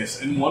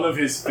obvious, and one of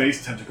his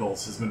face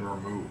tentacles has been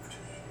removed.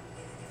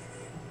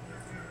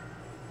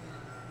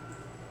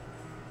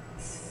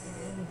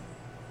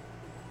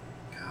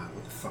 God,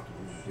 what the fuck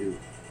am I gonna do?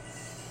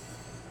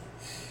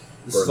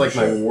 This Burn is like the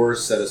my shit.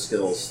 worst set of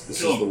skills.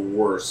 This is the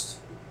worst.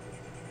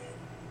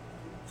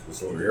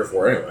 That's what we're here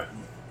for anyway.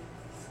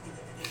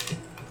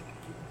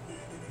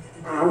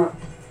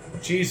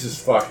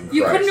 Jesus fucking Christ,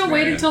 You couldn't have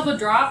waited man. till the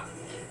drop?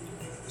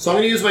 So I'm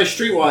gonna use my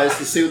streetwise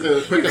to see what the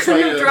You quickest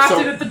couldn't way have to. dropped So,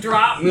 it at the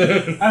drop?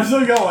 I'm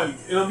still going.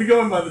 It'll be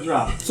going by the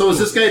drop. so is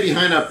this guy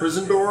behind a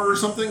prison door or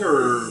something,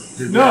 or?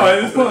 did we No, have-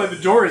 at this point, like, the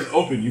door is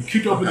open. You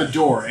kicked open the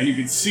door, and you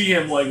can see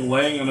him like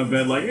laying on a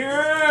bed, like,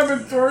 I've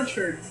been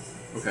tortured.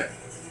 Okay.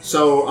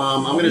 So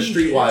I'm gonna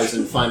streetwise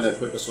and find the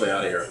quickest way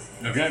out of here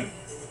Okay.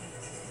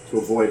 to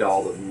avoid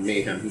all the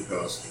mayhem he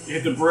caused. You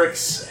hit the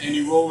bricks, and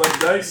you roll that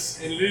dice,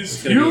 and it is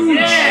It's gonna be, huge.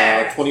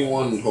 Yeah.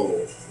 21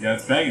 total. Yeah,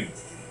 it's banging.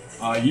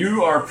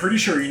 You are pretty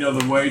sure you know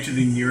the way to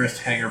the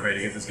nearest hangar bay to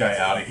get this guy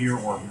out of here,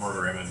 or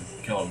murder him and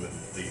kill him and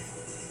leave.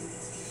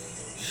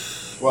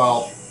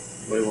 Well,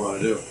 what do you want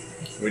to do?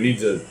 We need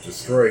to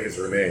destroy his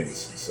remains.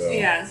 So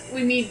Yeah,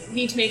 we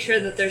need to make sure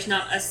that there's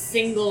not a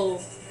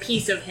single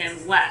piece of him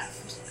left.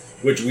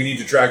 Which we need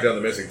to track down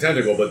the missing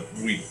tentacle, but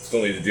we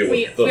still need to deal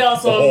We, with the, we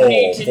also the whole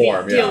need to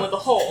form. deal yeah. with the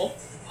whole.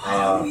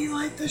 Uh,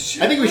 light the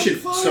ship I think we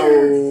should.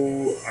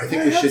 So I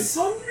think we should.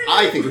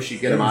 I think we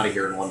should get him out of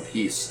here in one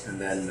piece, and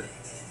then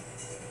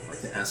I'd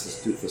like to ask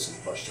this doofus some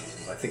questions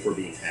because I think we're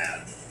being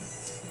had.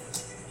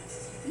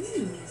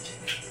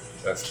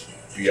 That's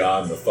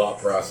beyond the thought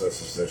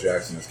processes that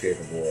Jackson is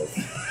capable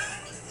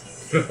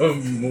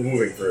of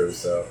moving through.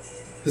 So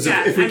Because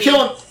Yeah, if we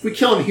I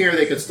kill him here,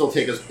 they could still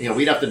take us. You know,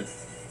 we'd have to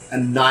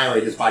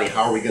annihilate his body.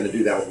 How are we going to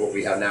do that with what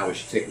we have now? We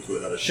should take him to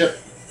another ship,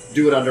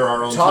 do it under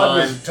our own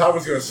time. Todd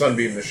was going to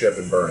sunbeam the ship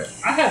and burn it.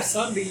 I have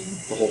sunbeam.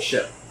 The whole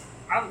ship.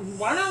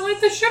 Why not light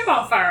the ship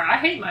on fire? I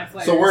hate my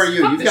flares. So where are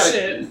you? Fuck You've this got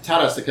shit.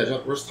 Todd has to catch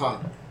up. Where's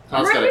Todd?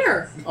 I'm Todd's right gotta-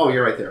 here. Oh,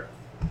 you're right there.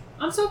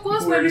 I'm so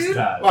close, my Where's dude.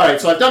 Todd? All right,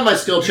 so I've done my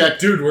skill check.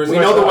 Dude, where's We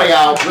my know the Todd? way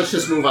out. Let's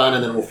just move on,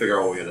 and then we'll figure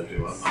out what we're gonna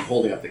do. I'm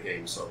holding up the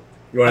game, so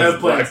You want I to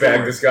have plans, black bag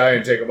don't this guy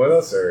and take him with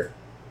us, or?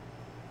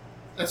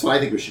 that's what I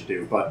think we should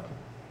do. But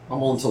I'm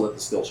willing to let the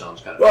skill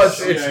challenge kind of. Well, it's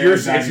Yeah, your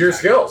exactly.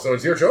 skill, so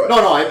it's your choice.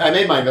 No, I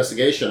made my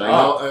investigation.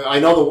 I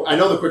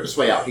know the quickest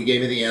way out. He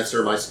gave me the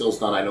answer. My skill's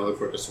done. I know the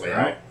quickest way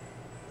Alright. out.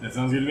 That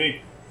sounds good to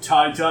me.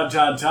 Todd.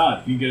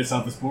 You can get us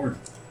off this board.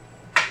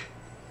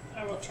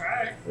 I will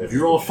try. If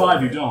you roll a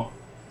 5, you don't.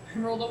 I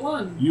rolled a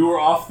 1. You are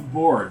off the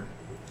board.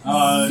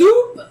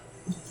 Zoop!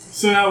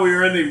 So now we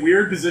are in the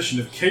weird position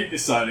of Kate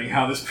deciding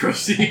how this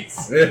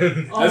proceeds.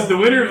 Oh, As the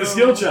winner of the no.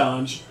 skill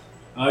challenge,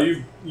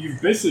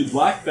 you've basically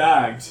black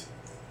bagged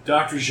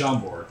Dr.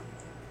 Jambor,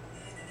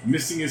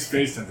 missing his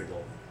face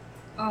tentacle,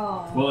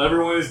 Oh. while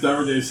everyone is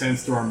Diver Day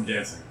Sandstorm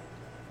dancing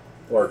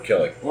Or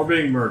killing, or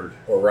being murdered.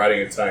 or riding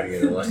a tiny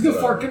intellect. The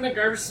fork in the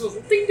garbage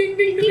disposal. Ding, ding,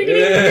 ding, ding, ding,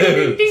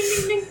 ding, ding,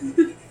 ding,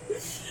 ding,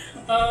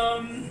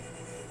 ding.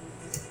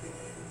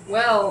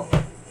 Well,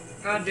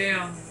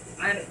 goddamn.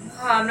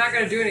 I'm not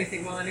gonna do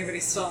anything while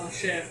anybody's still on the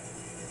ship.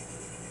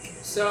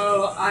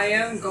 So I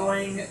am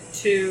going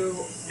to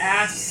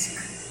ask.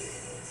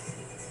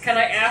 Can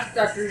I ask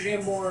Dr.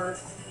 Jambor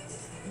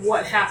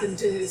what happened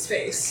to his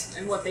face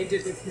and what they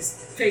did with his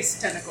face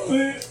tentacle?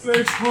 They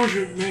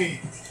exposed me.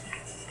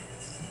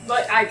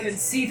 But I can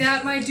see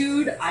that, my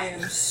dude. I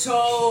am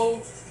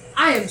so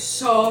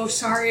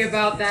sorry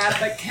about that.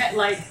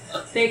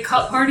 But they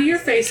cut part of your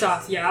face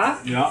off, yeah?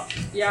 Yeah.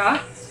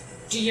 Yeah?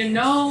 Do you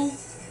know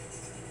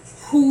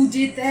who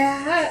did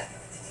that?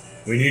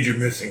 We need your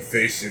missing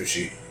face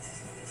sushi.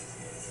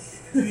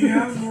 The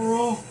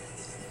Admiral.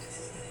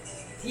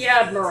 The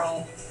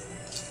Admiral.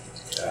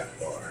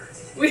 Akbar.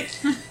 Wait,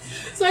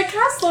 so I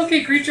cast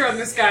Locate Creature on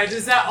this guy.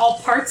 Is that all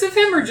parts of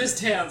him or just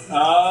him?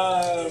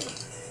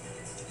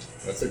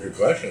 That's a good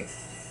question.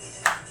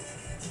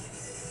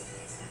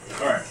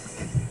 Alright.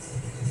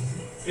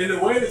 In the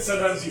way that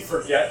sometimes you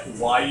forget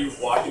why you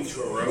walked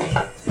into a room,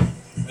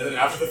 and then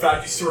after the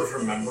fact you sort of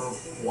remember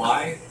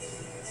why,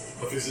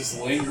 but there's this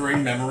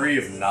lingering memory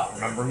of not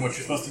remembering what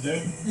you're supposed to do.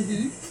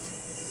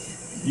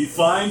 Mm-hmm. You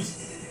find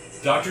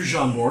Dr.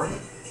 Jambor,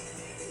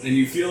 and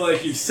you feel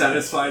like you've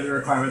satisfied the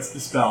requirements of the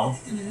spell,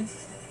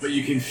 but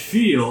you can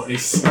feel a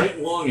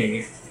slight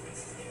longing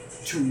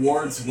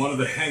towards one of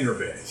the hangar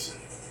bays.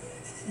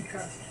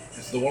 Okay.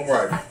 It's the one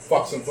where I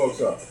fuck some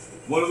folks up.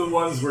 One of the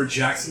ones where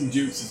Jackson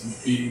Dukes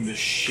is beating the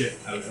shit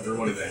out of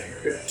everyone in the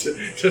hangar.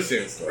 Just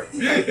saying the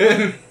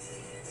story.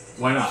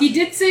 Why not? He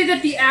did say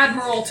that the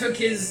Admiral took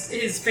his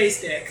face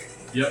stick.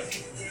 Yep.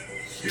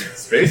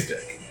 Space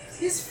stick.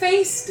 His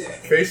face stick.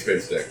 Face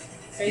space stick.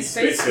 Face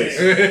Face stick.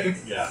 stick.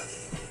 Yeah.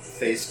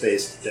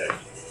 Face-based dick.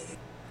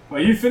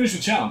 Well, you finished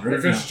the challenge, right?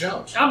 We finished the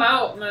challenge. I'm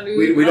out, my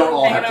dude. We don't I'm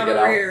all have hanging to get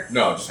over out. Here.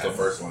 No, just the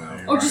first one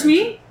out. Oh, just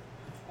me?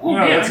 Oh, No,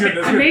 man, that's good,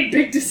 that's I good. made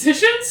big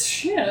decisions?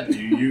 Shit.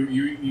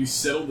 You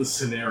settled the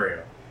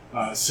scenario.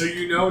 So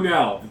you know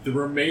now that the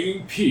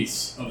remaining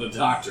piece of the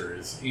Doctor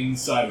is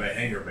inside of a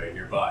hangar bay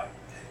nearby.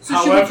 So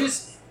should However, we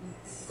just...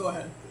 Go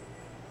ahead.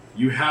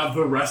 you have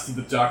the rest of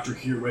the Doctor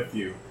here with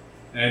you,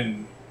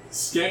 and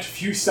scant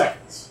few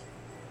seconds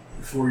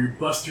before you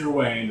bust your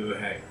way into the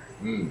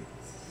hangar.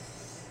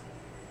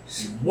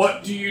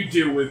 What do you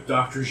do with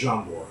Dr.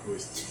 Jambor, who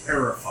is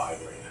terrified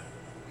right now?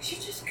 We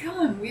should just kill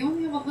him. We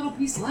only have a little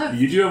piece left.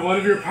 You do have one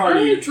of your I'm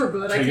party neutral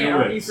good. I taking can't a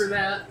argue risk. for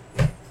that.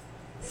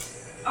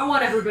 I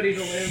want everybody to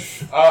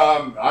live.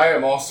 I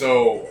am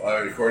also,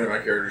 according to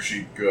my character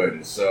sheet,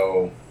 good.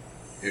 So,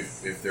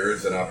 if there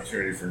is an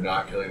opportunity for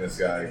not killing this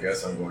guy, I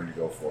guess I'm going to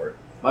go for it.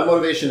 My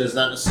motivation is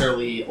not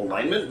necessarily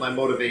alignment. My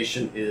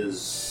motivation is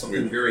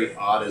something very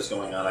odd is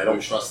going on. I don't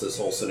trust this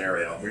whole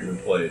scenario. We've been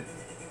played.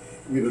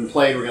 We've been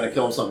played, we're going to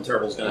kill him, something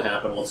terrible is going to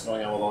happen. What's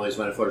going on with all these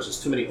Mind Flayers? There's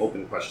too many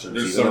open questions.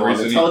 There's Even some though I'm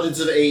reason he- intelligence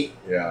of 8,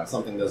 Yeah.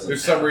 something doesn't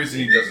There's some happen. reason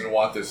he doesn't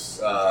want this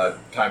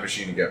time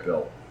machine to get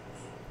built.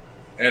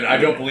 And I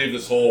don't believe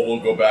this whole will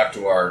go back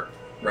to our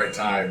right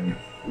time.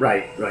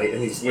 Right.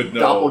 And these With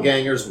no-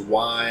 doppelgangers,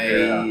 why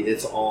Yeah.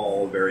 it's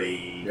all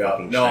very Yeah.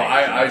 fucking No, strange.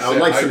 I would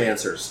said- like I- some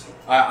answers.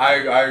 I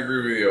agree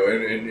with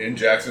you. In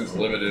Jackson's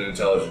limited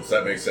intelligence,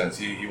 that makes sense.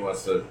 He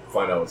wants to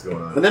find out what's going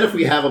And on. then if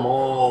we have them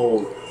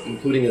all,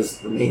 including his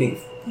remaining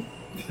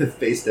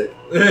face stick,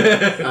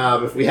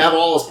 if we have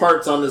all his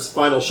parts on this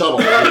final shuttle,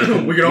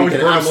 We can always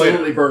burn 'em later.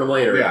 absolutely burn them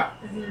later. Yeah.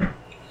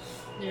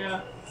 Yeah.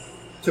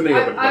 Too many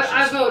open I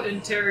questions. vote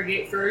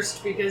interrogate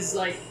first because,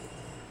 like,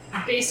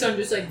 based on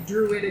just, like,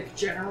 druidic,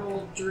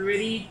 general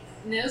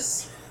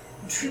druidiness,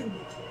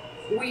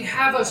 we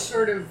have a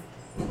sort of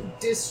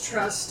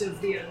distrust of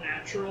the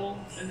unnatural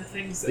and the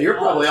things that You're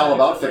probably all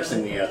about outside of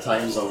fixing the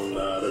time zone,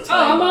 the Oh,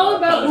 time I'm all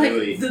about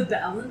continuity. like the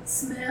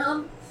balance,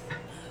 man.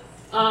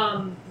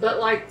 But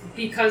like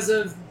because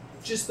of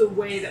just the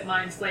way that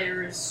Mind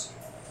Flayers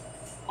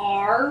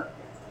are,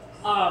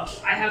 I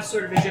have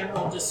sort of a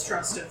general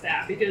distrust of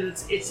that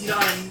because it's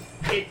not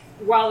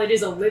while it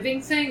is a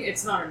living thing,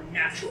 it's not a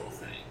natural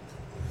thing.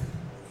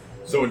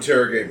 So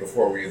interrogate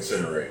before we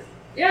incinerate.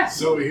 Yeah.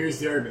 So here's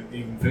the argument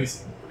you've been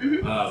facing.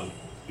 Mhm.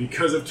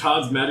 Because of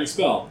Todd's magic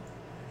spell,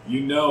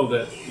 you know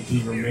that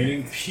the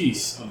remaining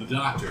piece of the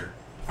Doctor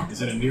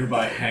is in a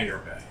nearby hangar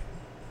bay.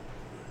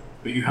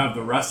 But you have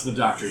the rest of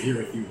the Doctor here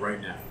with you right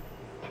now.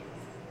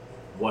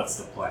 What's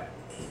the plan?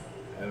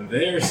 And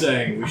they're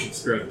saying we should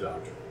spare the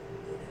Doctor.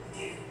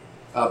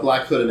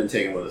 Black Hood and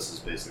taken with us is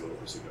basically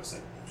what we're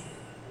suggesting.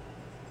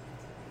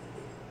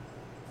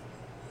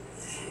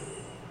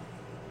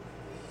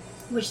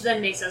 Which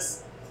then makes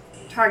us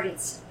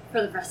targets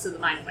for the rest of the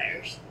Mind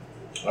Flayers.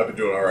 I've been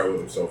doing alright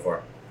with him so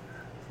far.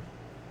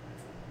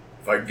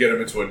 If I can get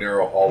him into a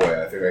narrow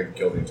hallway, I think I can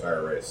kill the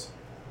entire race.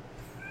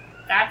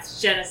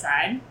 That's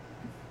genocide.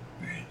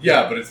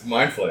 Yeah, but it's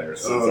Mind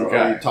Flayers, so it's Are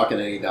okay. you talking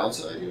any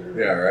downside here?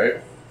 Yeah,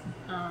 right?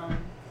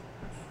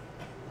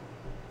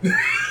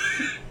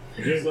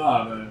 Here's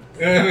not.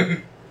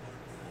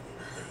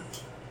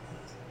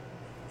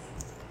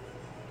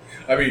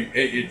 I mean,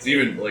 it's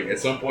even, like, at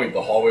some point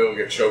the hallway will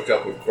get choked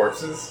up with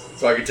corpses,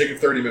 so I can take a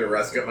 30-minute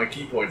rest, get my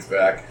key points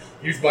back,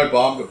 use my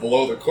bomb to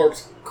blow the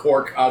corpse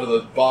cork out of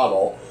the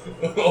bottle,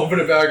 open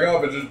it back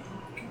up, and just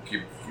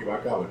keep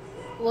on coming.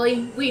 Well,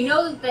 we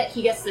know that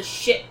he gets the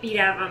shit beat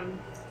out of him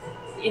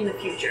in the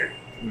future.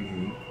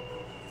 Mm-hmm.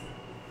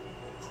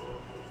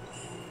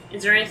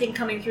 Is there anything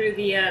coming through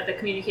the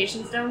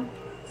communications dome?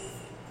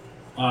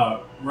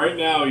 Right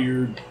now,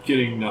 you're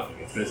getting nothing.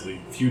 It's basically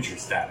future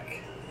static.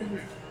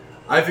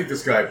 I think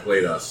this guy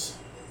played us.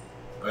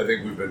 I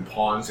think we've been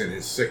pawns in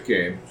his sick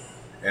game,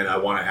 and I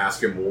want to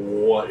ask him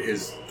what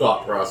his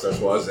thought process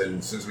was,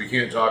 and since we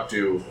can't talk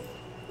to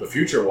the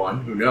future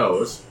one, who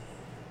knows?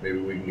 Maybe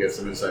we can get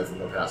some insight from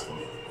the past one.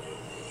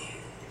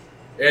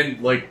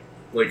 And like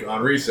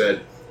Henri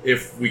said,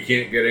 if we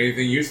can't get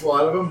anything useful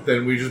out of them,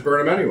 then we just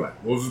burn them anyway.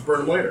 We'll just burn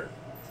them later.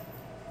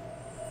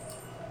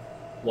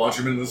 Launch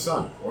them into the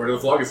sun or into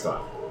the Phlogiston.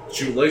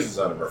 Shoot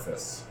lasers out of our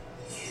fists.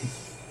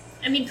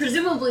 I mean,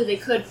 presumably they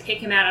could pick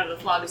him out of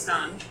the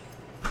Phlogiston.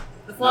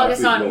 The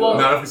Phlogiston won't.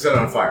 Not if we set it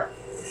on fire.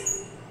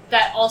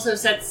 That also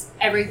sets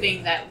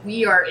everything that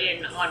we are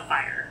in on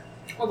fire.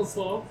 Or the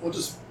flow. We'll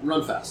just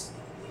run fast.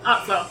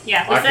 On flow,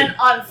 yeah. I We send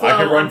on flow. I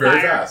can run on very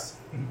fire. fast.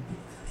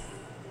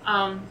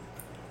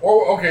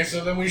 Oh, okay,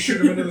 so then we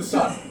shoot him into the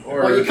sun.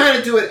 Or Well, you kind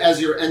of do it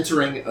as you're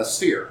entering a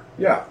sphere.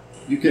 yeah,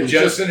 You can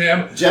jettison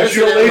him, jettison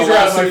shoot a him, and laser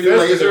out of my laser,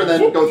 fist, laser, and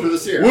then whoop, go through the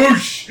sphere.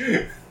 whoosh.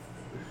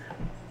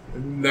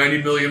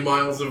 90 million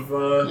miles of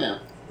Yeah.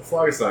 the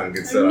Phlogiston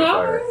gets set on Now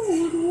fire.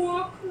 would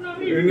walk night.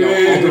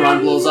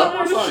 Alderaan blows up,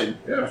 we're fine.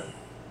 Yeah.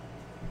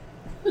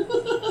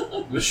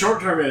 The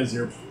short term is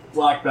you're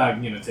black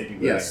bagging him and taking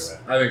the Yes. thing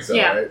I think so,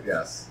 Yeah. right?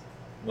 Yes.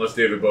 Unless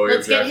David Bowie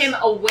let's get objects.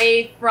 him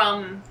away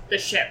from the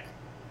ship.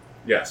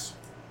 Yes.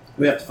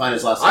 We have to find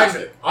his last I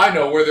escape.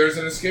 know where there's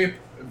an escape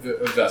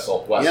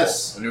vessel.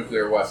 Yes. A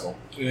nuclear vessel.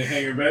 away. In a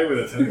hangar bay with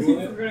a tentacle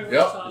in it. We're gonna go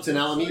Yep. top. It's in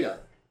Alameda.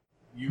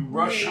 You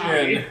rush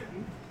in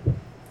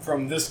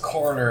from this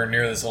corner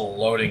near this little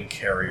loading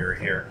carrier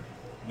here.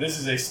 This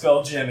is a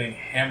spell-jamming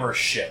hammer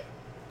ship.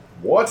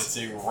 What? It's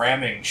a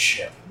ramming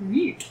ship.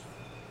 Neat.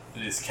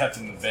 It is kept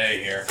in the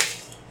bay here.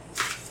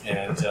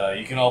 And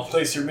you can all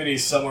place your minis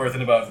somewhere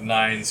within about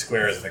 9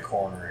 squares in the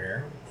corner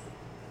here.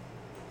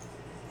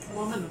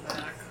 Well, I'm in the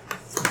back.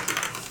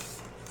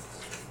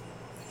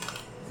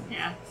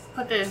 Yeah.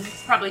 Put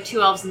probably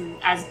 2 elves in,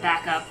 as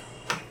backup.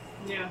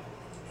 Yeah.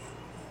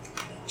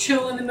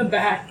 Chilling in the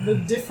back, the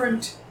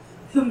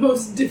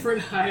most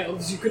different high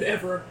elves you could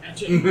ever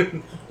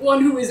imagine.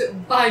 One who is,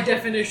 by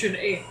definition,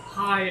 a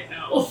high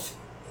elf.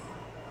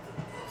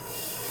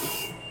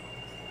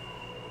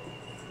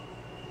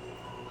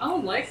 I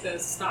don't like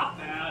this. Stop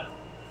that.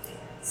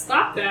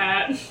 Stop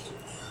that.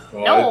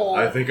 Oh, No.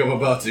 I think I'm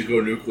about to go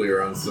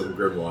nuclear on some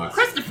Grimlocks.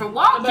 Christopher I'm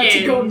about to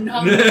Walken! go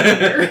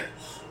non-linear.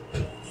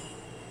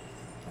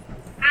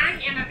 I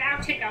am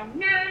about to go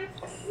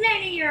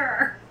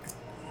non-linear!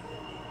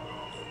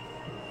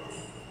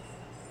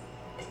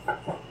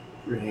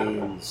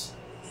 Brains.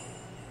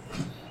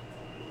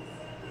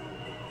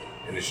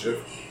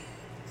 Initiative.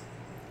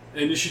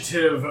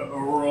 Initiative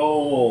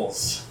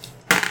rolls,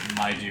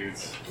 my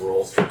dudes.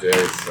 Rolls for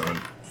days, son.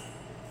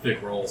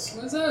 Thick rolls.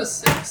 What is that, a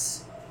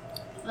 6?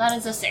 That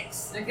is a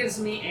 6. That gives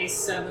me a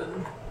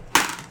 7.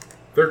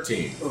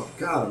 13. Oh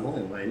god, I'm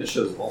rolling. My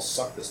initiatives all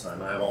suck this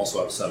time. I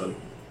also have 7.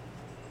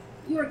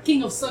 You're a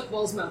king of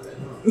Suckballs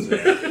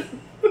Mountain.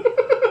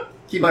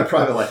 Keep my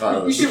private life out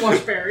of You this. should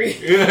watch Barry.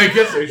 Yeah, I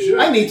guess I should.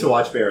 I need to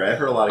watch Barry. I've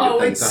heard a lot of good Oh,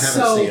 things. it's I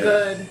haven't so seen it.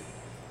 good.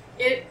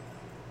 It,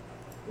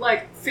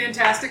 like,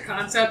 fantastic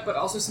concept, but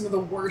also some of the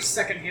worst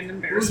secondhand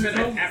embarrassment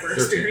I've ever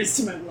 13. experienced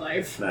in my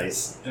life.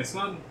 Nice. Next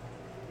one.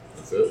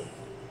 That's it.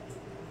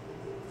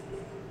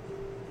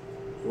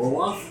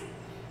 Roll off.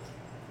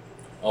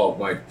 Oh,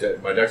 my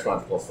dex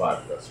mod's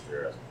 +5, if that's what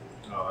you're asking.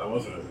 Oh, that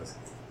wasn't a this.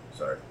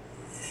 Sorry.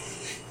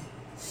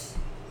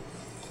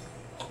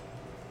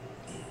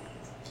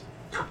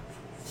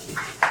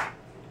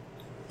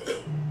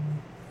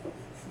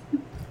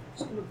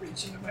 Just gonna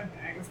reach into my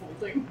bag of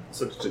holding.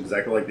 So it's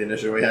exactly like the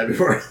initiative we had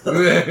before.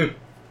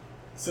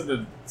 So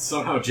that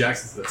somehow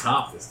Jackson's the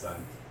top this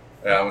time.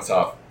 Yeah, I'm on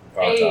top. I'm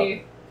on top.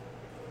 Hey,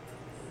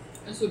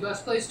 that's the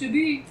best place to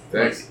be.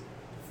 Thanks.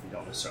 You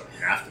don't necessarily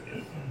have to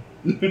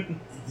be.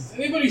 Does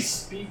anybody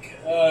speak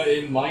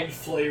in Mind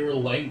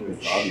Flayer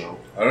language? God, no.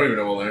 I don't even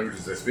know what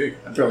languages they speak.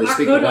 I barely I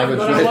speak the could've, language.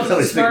 but I I wasn't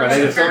barely speak smart my enough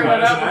native to figure tongue.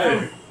 it out I-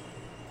 before.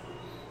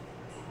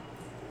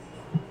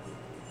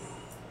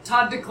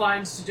 Todd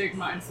declines to take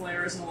Mind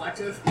Flayer as an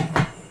elective.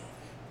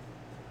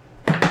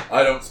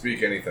 I don't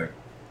speak anything.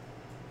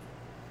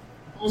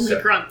 Only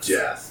Except grunts.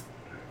 Death.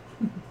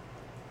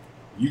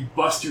 You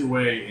bust your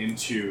way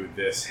into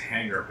this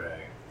hangar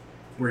bay,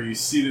 where you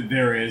see that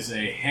there is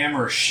a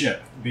hammer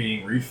ship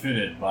being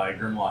refitted by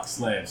Grimlock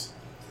slaves,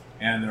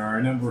 and there are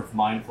a number of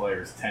mind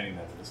flayers tending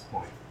them at this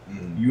point.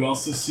 You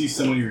also see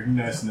someone you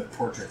recognize in the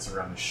portraits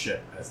around the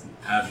ship as the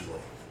Admiral.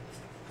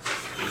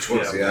 Which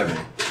one's the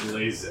admiral?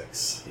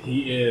 Lazix.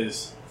 He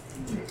is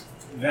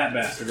that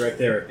bastard right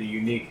there at the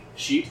unique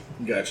sheet.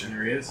 Gotcha.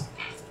 There he is.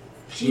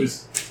 He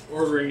was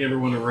ordering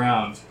everyone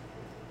around.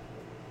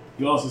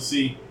 You also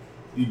see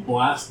the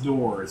blast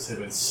doors have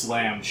been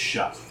slammed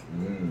shut.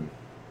 And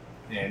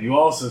you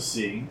also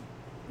see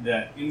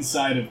that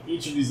inside of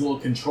each of these little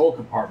control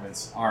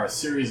compartments are a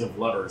series of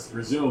levers,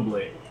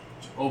 presumably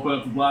to open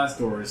up the blast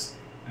doors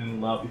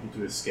and allow people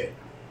to escape.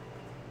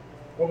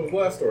 Open the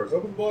blast doors.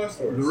 Open the blast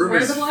doors. The room Where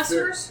are is the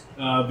blasters?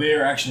 they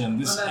are actually on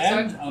this On that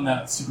end, side? on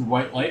that super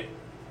white light.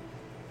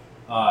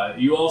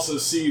 You also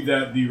see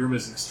that the room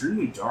is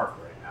extremely dark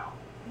right now,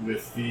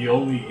 with the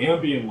only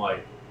ambient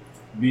light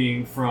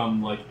being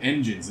from like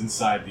engines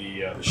inside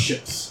the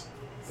ships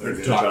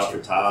Good job for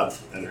Todd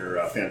and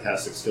her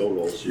fantastic skill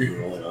rolls she's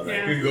been rolling on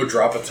there. You can go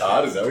drop a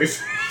Todd, is that what you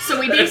said? So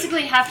we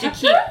basically have to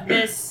keep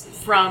this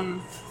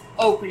from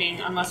opening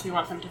unless we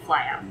want them to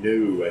fly out.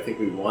 No, I think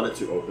we wanted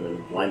to open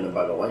and blind them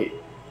by the light.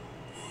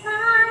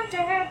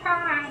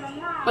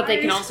 But they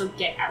can also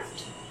get out.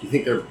 Do you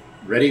think they're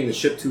readying the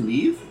ship to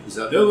leave? Is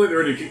that They're like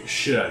ready to kick the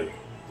shit out of you.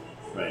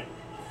 right?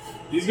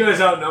 These guys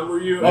outnumber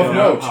you Of and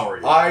note,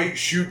 outpower you. I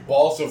shoot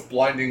balls of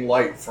blinding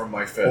light from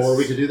my fist. Or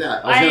we could do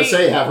that. I was going to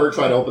say, have her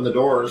try to open the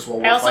doors while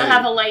we're I also fighting.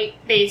 have a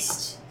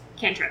light-based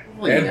cantrip.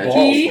 Well, you And got balls.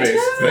 Me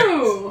Space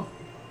too.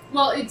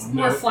 Well, it's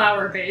more No.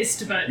 flower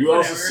based, but You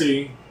whatever. also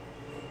see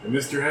that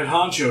Mr. Head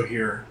Honcho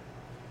here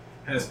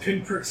has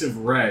pinpricks of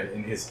red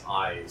in his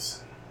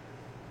eyes.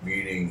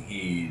 Meaning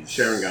he's...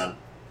 Sharingan.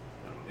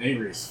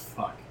 Angry as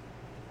fuck.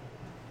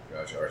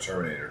 Gotcha, our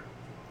Terminator.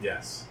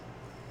 Yes.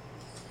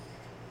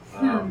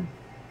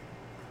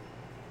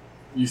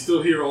 You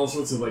still hear all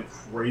sorts of like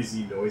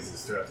crazy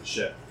noises throughout the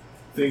ship.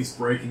 Things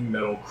breaking,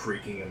 metal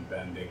creaking and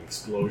bending,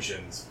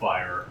 explosions,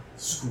 fire,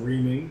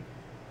 screaming.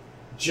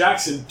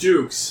 Jackson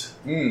Dukes,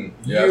 Yes.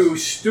 you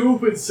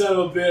stupid son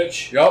of a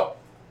bitch. Yup.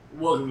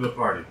 Welcome to the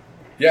party.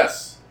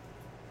 Yes.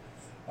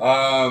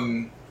 I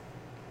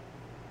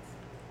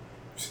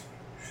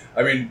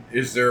mean,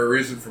 is there a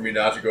reason for me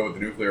not to go with the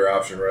nuclear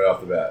option right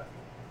off the bat?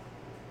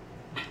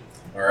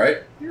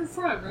 Alright? You're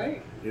front,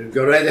 right? You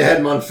go right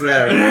ahead, mon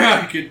frere.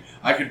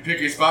 I could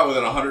pick a spot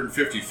within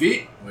 150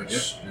 feet,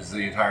 which is the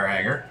entire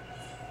hangar.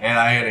 And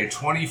I had a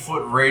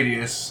 20-foot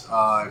radius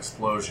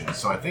explosion.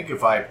 So I think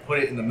if I put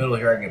it in the middle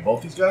here, I can get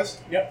both these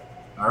guys? Yep.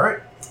 Alright.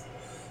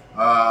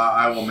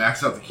 I will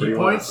max out the Or key do you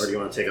want points.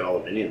 to take out all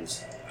the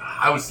minions?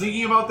 I was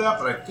thinking about that,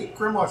 but I think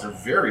Grimlocks are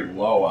very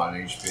low on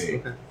HP.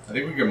 Okay. I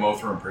think we can mow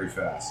through them pretty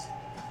fast.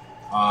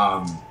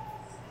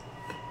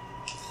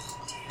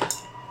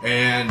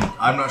 And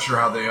I'm not sure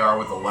how they are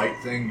with the light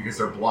thing because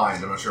they're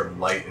blind. I'm not sure if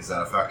light is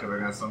that effective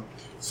against them.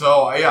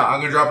 So, yeah,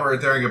 I'm going to drop it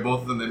right there and get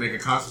both of them. They make a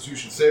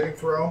Constitution saving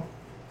throw.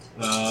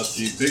 Let's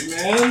see, big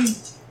man.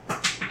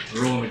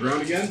 Roll on the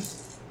ground again.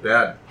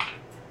 Bad.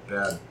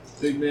 Bad.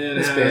 Big man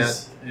It's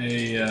has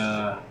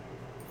a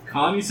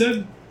con, you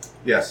said?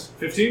 Yes.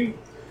 15?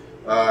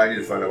 I need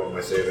to find out what my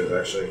save is,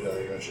 actually. No,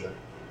 you mentioned it.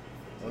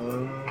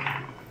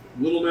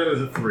 Little man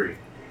is a 3.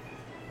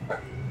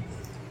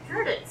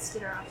 Heard it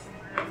skitter off somewhere.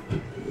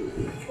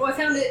 Oh, I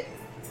found it.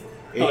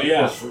 Oh,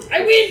 yeah.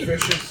 I win!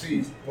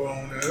 Efficiency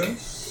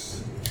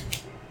bonus.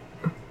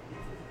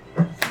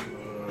 12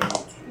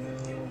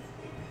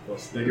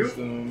 plus Thank you.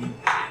 wisdom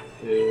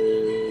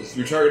is...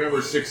 Your target number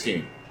is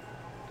 16.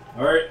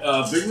 Alright,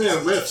 big man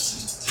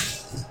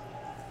whiffs.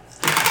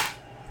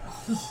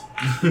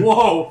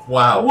 Whoa!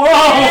 Wow. Whoa!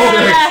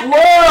 Yeah.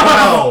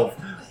 12,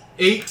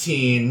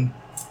 18,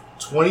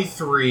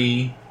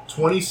 23,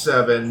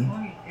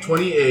 27,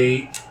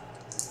 28,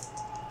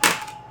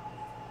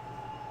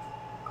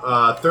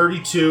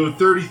 32,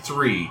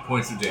 33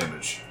 points of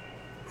damage.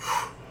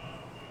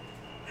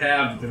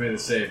 Halved if they made a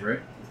save, right?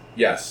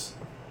 Yes.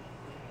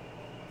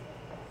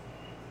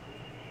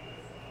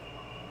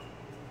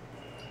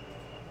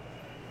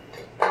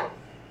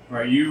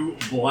 Alright, you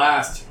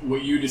blast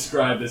what you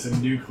described as a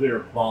nuclear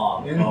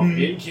bomb of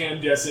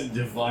incandescent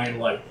divine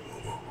light.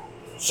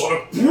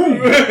 Sort of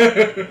boom!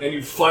 And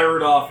you fire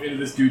it off into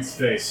this dude's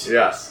face.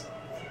 Yes.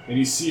 And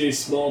you see a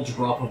small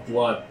drop of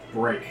blood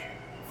break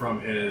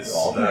from his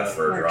All that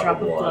for Or a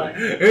drop of blood.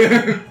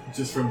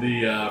 just from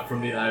the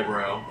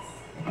eyebrow.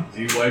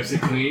 He wipes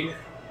it clean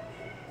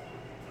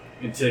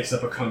and takes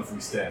up a kung fu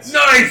stance.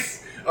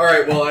 Nice!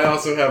 Alright, well, I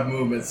also have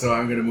movement, so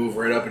I'm going to move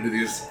right up into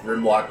this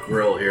Grimlock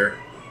grill here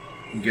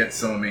and get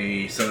some of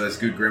this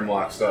good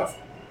Grimlock stuff.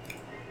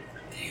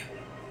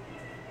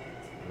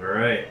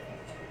 Alright.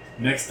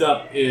 Next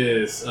up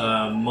is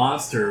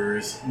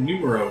Monsters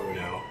Numero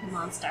Uno.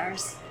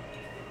 Monsters.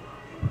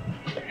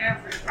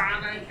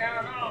 Everybody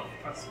got off.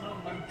 That's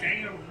not the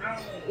damn no.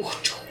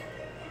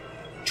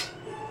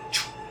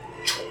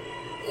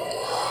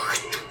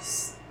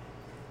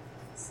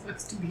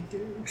 Sucks to be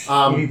douche.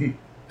 I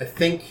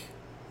think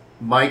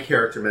my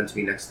character meant to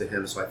be next to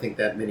him, so I think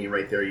that mini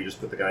right there you just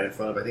put the guy in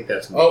front of. I think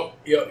that's me. Oh,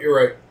 yeah, you're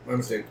right. My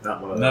mistake.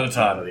 Not one of Not a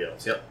Todd. One of the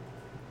others. Yep.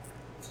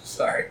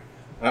 Sorry.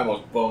 I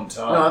almost boned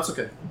Tom. No, that's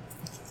okay.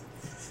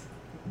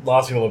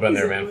 Lots of people have been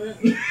there, man.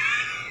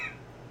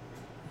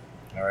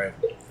 Alright.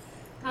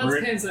 That's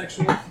We're-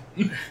 pansexual.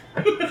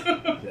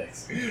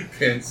 Thanks.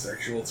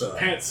 Pansexual Tom.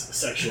 Pants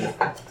sexual.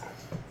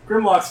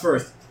 Grimlocks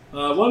first.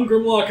 One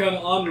Grimlock on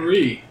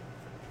Henri.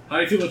 How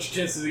do you feel about your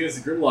chances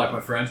against the Grimlock, my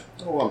friend?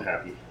 Oh, I'm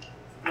happy.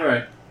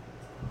 Alright.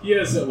 He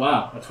has a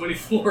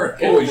 24.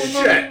 Holy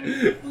shit!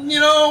 You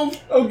know,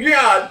 Oh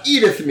god!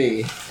 Edith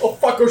me. Oh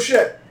fuck, oh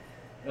shit!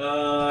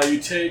 You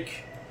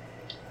take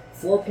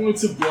 4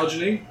 points of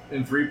bludgeoning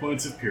and 3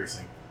 points of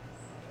piercing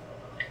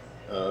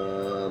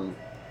from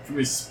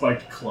his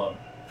spiked club.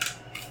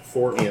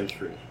 4 and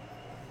 3.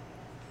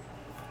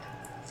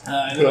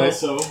 And then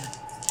also,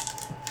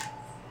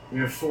 we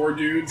have 4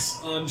 dudes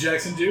on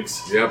Jackson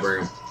Dukes. Yeah,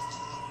 bring him.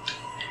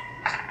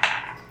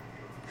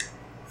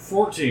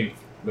 14.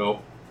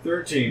 Nope.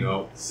 13.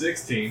 No.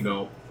 16.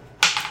 No.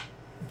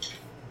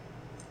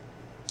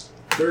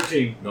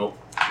 13. Nope.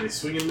 They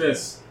swing and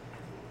miss.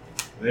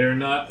 They are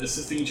not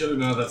assisting each other,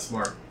 not that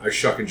smart. I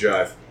shuck and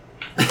jive.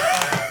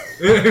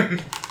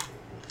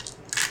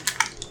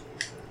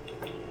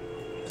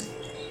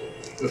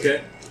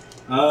 Okay.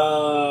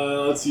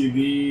 Let's see.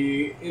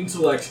 The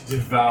intellect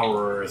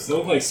devourers. They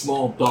look like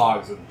small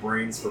dogs with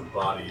brains for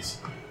bodies.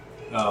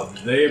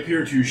 They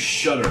appear to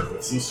shudder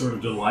with some sort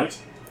of delight,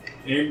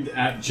 aimed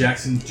at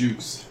Jackson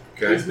Dukes.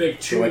 Okay. Please make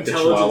two Like the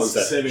intelligence chihuahuas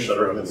that saving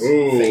shudder on throws.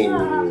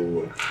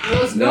 Ooh.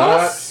 Those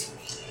Not,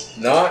 ghosts?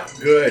 not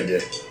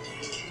good.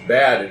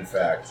 Bad, in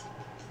fact.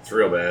 It's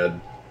real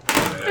bad.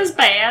 It was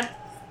bad.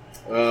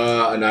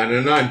 A 9 and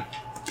a 9.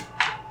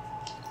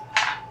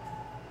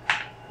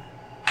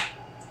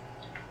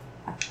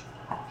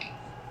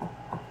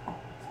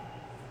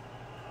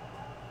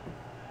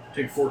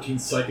 Take 14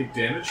 psychic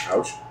damage.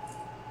 Ouch.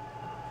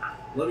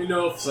 Let me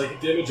know if psychic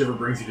damage ever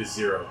brings you to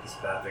 0, because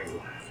bad things will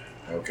happen.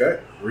 Okay.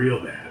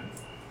 Real bad.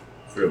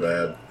 It's real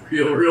bad.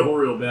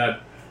 Real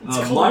bad. It's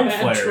called Mind a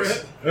bad flayers.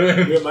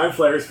 trip. We have mind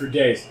flayers for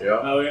days.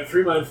 Yeah. We got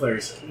 3 mind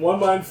flayers. One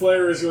mind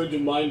flayer is going to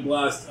mind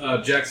blast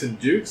Jackson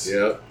Dukes.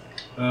 Yep.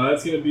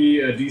 That's going to be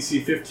a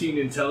DC 15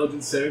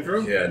 intelligence saving throw.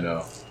 Yeah,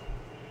 no.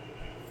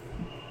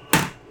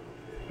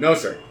 No,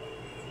 sir.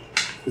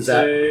 Is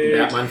that Say-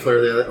 that mind flare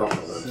the other? Oh, no,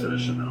 I'm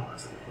finishing now.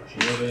 That's the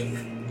question.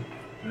 11,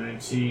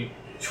 19,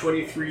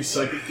 23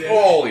 psychic damage.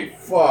 Holy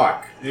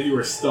fuck. And you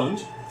are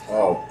stunned.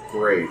 Oh,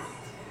 great.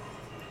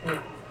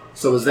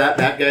 So was that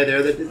guy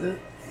there that did that?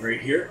 Right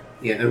here.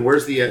 Yeah, and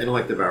where's the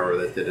intellect devourer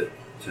that did it?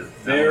 To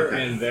There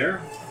okay. and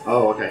there.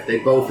 Oh, okay. They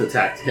both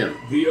attacked him.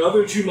 The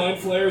other 2 mind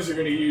flayers are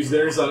going to use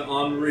theirs on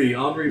Henri.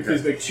 Henri,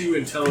 please make 2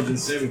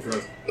 intelligence saving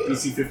throws.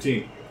 DC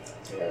 15.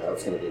 Yeah,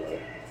 that's gonna be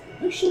like.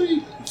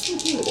 Actually, it's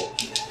not horrible.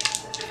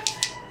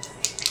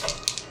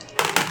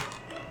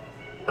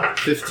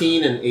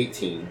 15 and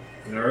 18.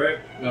 Alright.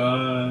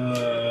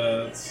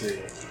 Let's see.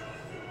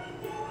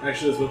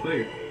 Actually, that's both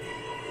bigger.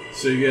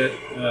 So you get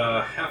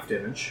half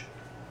damage.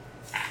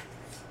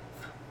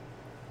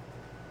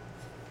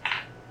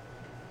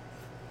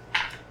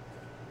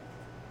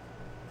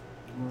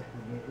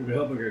 It would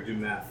help if I could do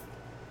math.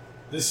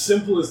 The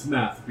simplest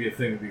math would be a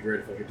thing. It would be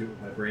great if I could do it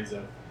with my brains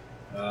out.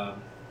 13,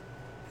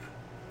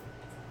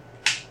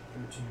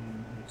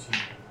 18,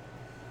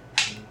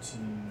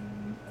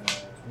 19,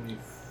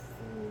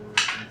 24,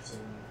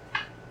 27,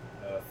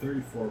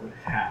 34, but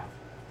half.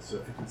 So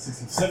 15,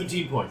 16,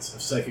 17 points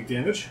of psychic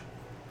damage.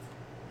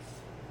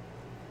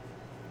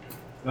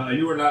 And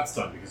you are not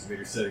stunned because you made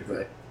your setting.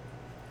 Right.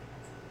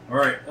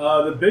 Alright,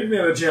 the big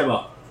Mama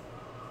Jamma.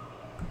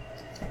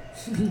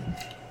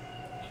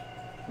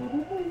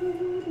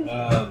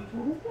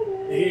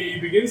 He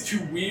begins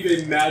to weave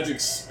a magic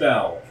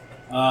spell.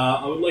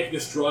 I would like an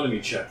astronomy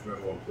check from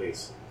everyone,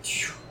 please.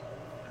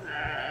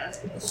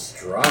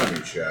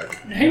 Astronomy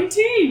check.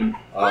 19! Do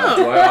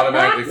I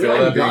automatically fail What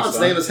that in being God's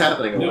stunned? name is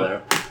happening over No.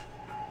 there?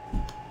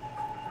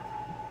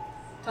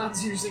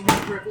 Todd's using his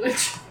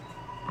privilege.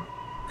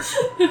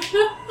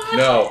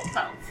 No.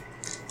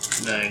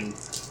 12. 9.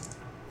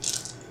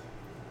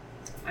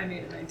 I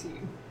made a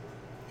 19.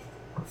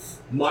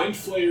 Mind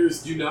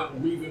flayers do not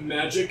weave in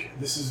magic.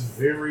 This is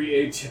very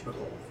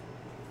atypical.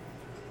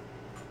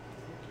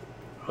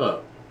 Huh.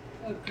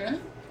 Okay.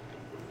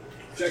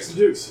 Jackson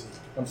Dukes.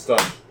 I'm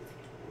stunned.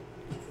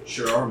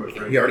 Sure are, my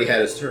friend. He already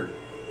had his turn. Oh,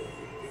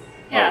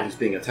 Yeah. he's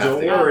being attacked.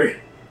 Don't again. worry.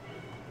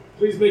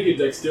 Please make a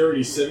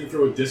dexterity saving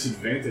throw with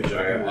disadvantage.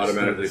 I can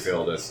automatically understand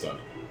failed as stunned.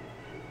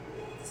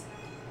 this.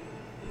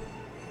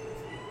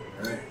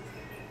 Alright.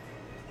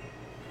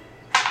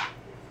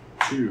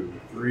 2,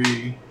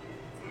 3,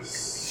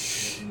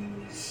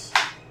 7,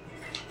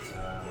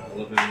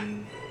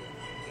 11,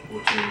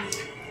 14,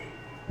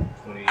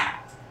 20,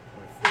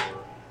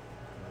 24,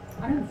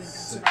 I don't think I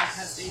survived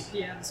past 8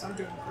 p.m., so I'm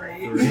doing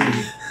great. 30,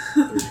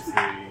 33,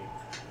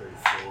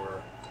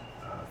 34,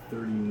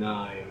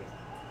 39,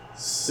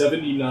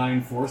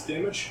 79 force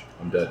damage.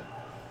 I'm dead.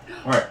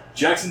 Alright,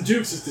 Jackson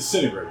Dukes is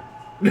disintegrated.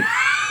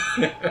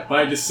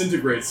 By a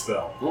disintegrate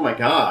spell. Oh my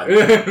god. Are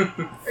you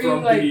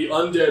From like the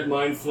undead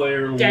mind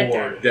flayer Dead,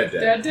 lord. Dead.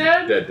 dead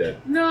dead?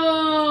 Dead.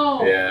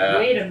 No! Yeah.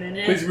 Wait a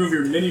minute. Please remove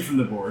your mini from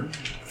the board.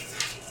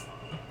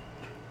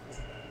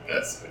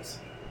 That's nice.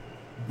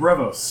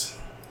 Brevos.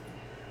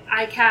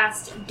 I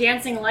cast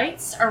dancing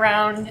lights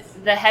around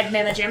the head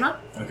Mama Jamma,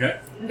 Okay.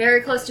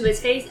 very close to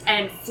his face,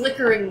 and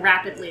flickering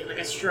rapidly like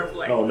a strobe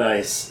light. Oh,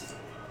 nice.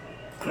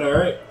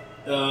 Alright.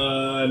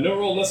 No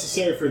roll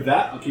necessary for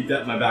that. I'll keep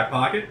that in my back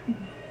pocket.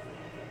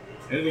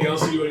 Anything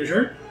else you do on your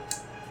turn?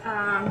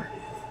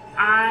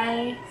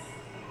 I...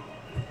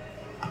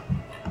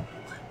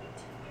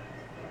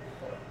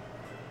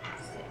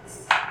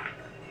 Six.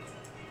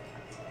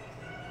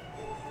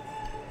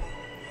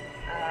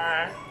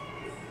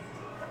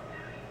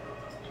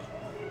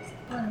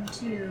 1,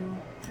 2,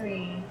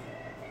 3.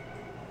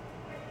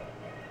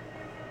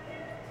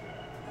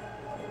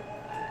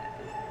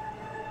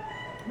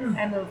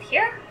 I move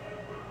here.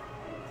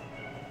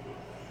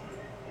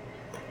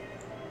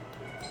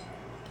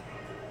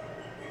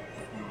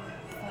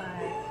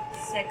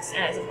 6,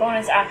 and as a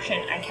bonus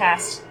action, I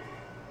cast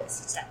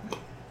Misty Step.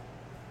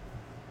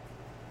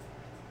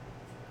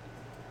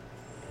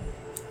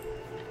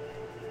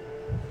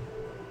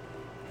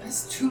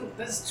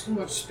 That's too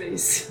much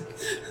space.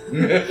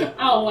 I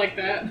don't like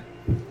that.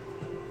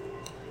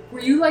 Were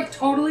you like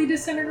totally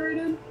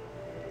disintegrated?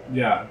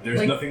 Yeah, there's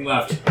Like- nothing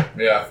left.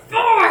 Yeah.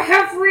 Oh, I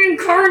have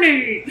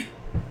reincarnate!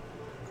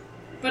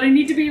 But I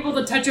need to be able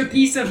to touch a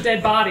piece of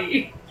dead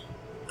body.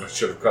 I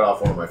should have cut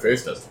off one of my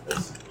face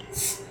testicles.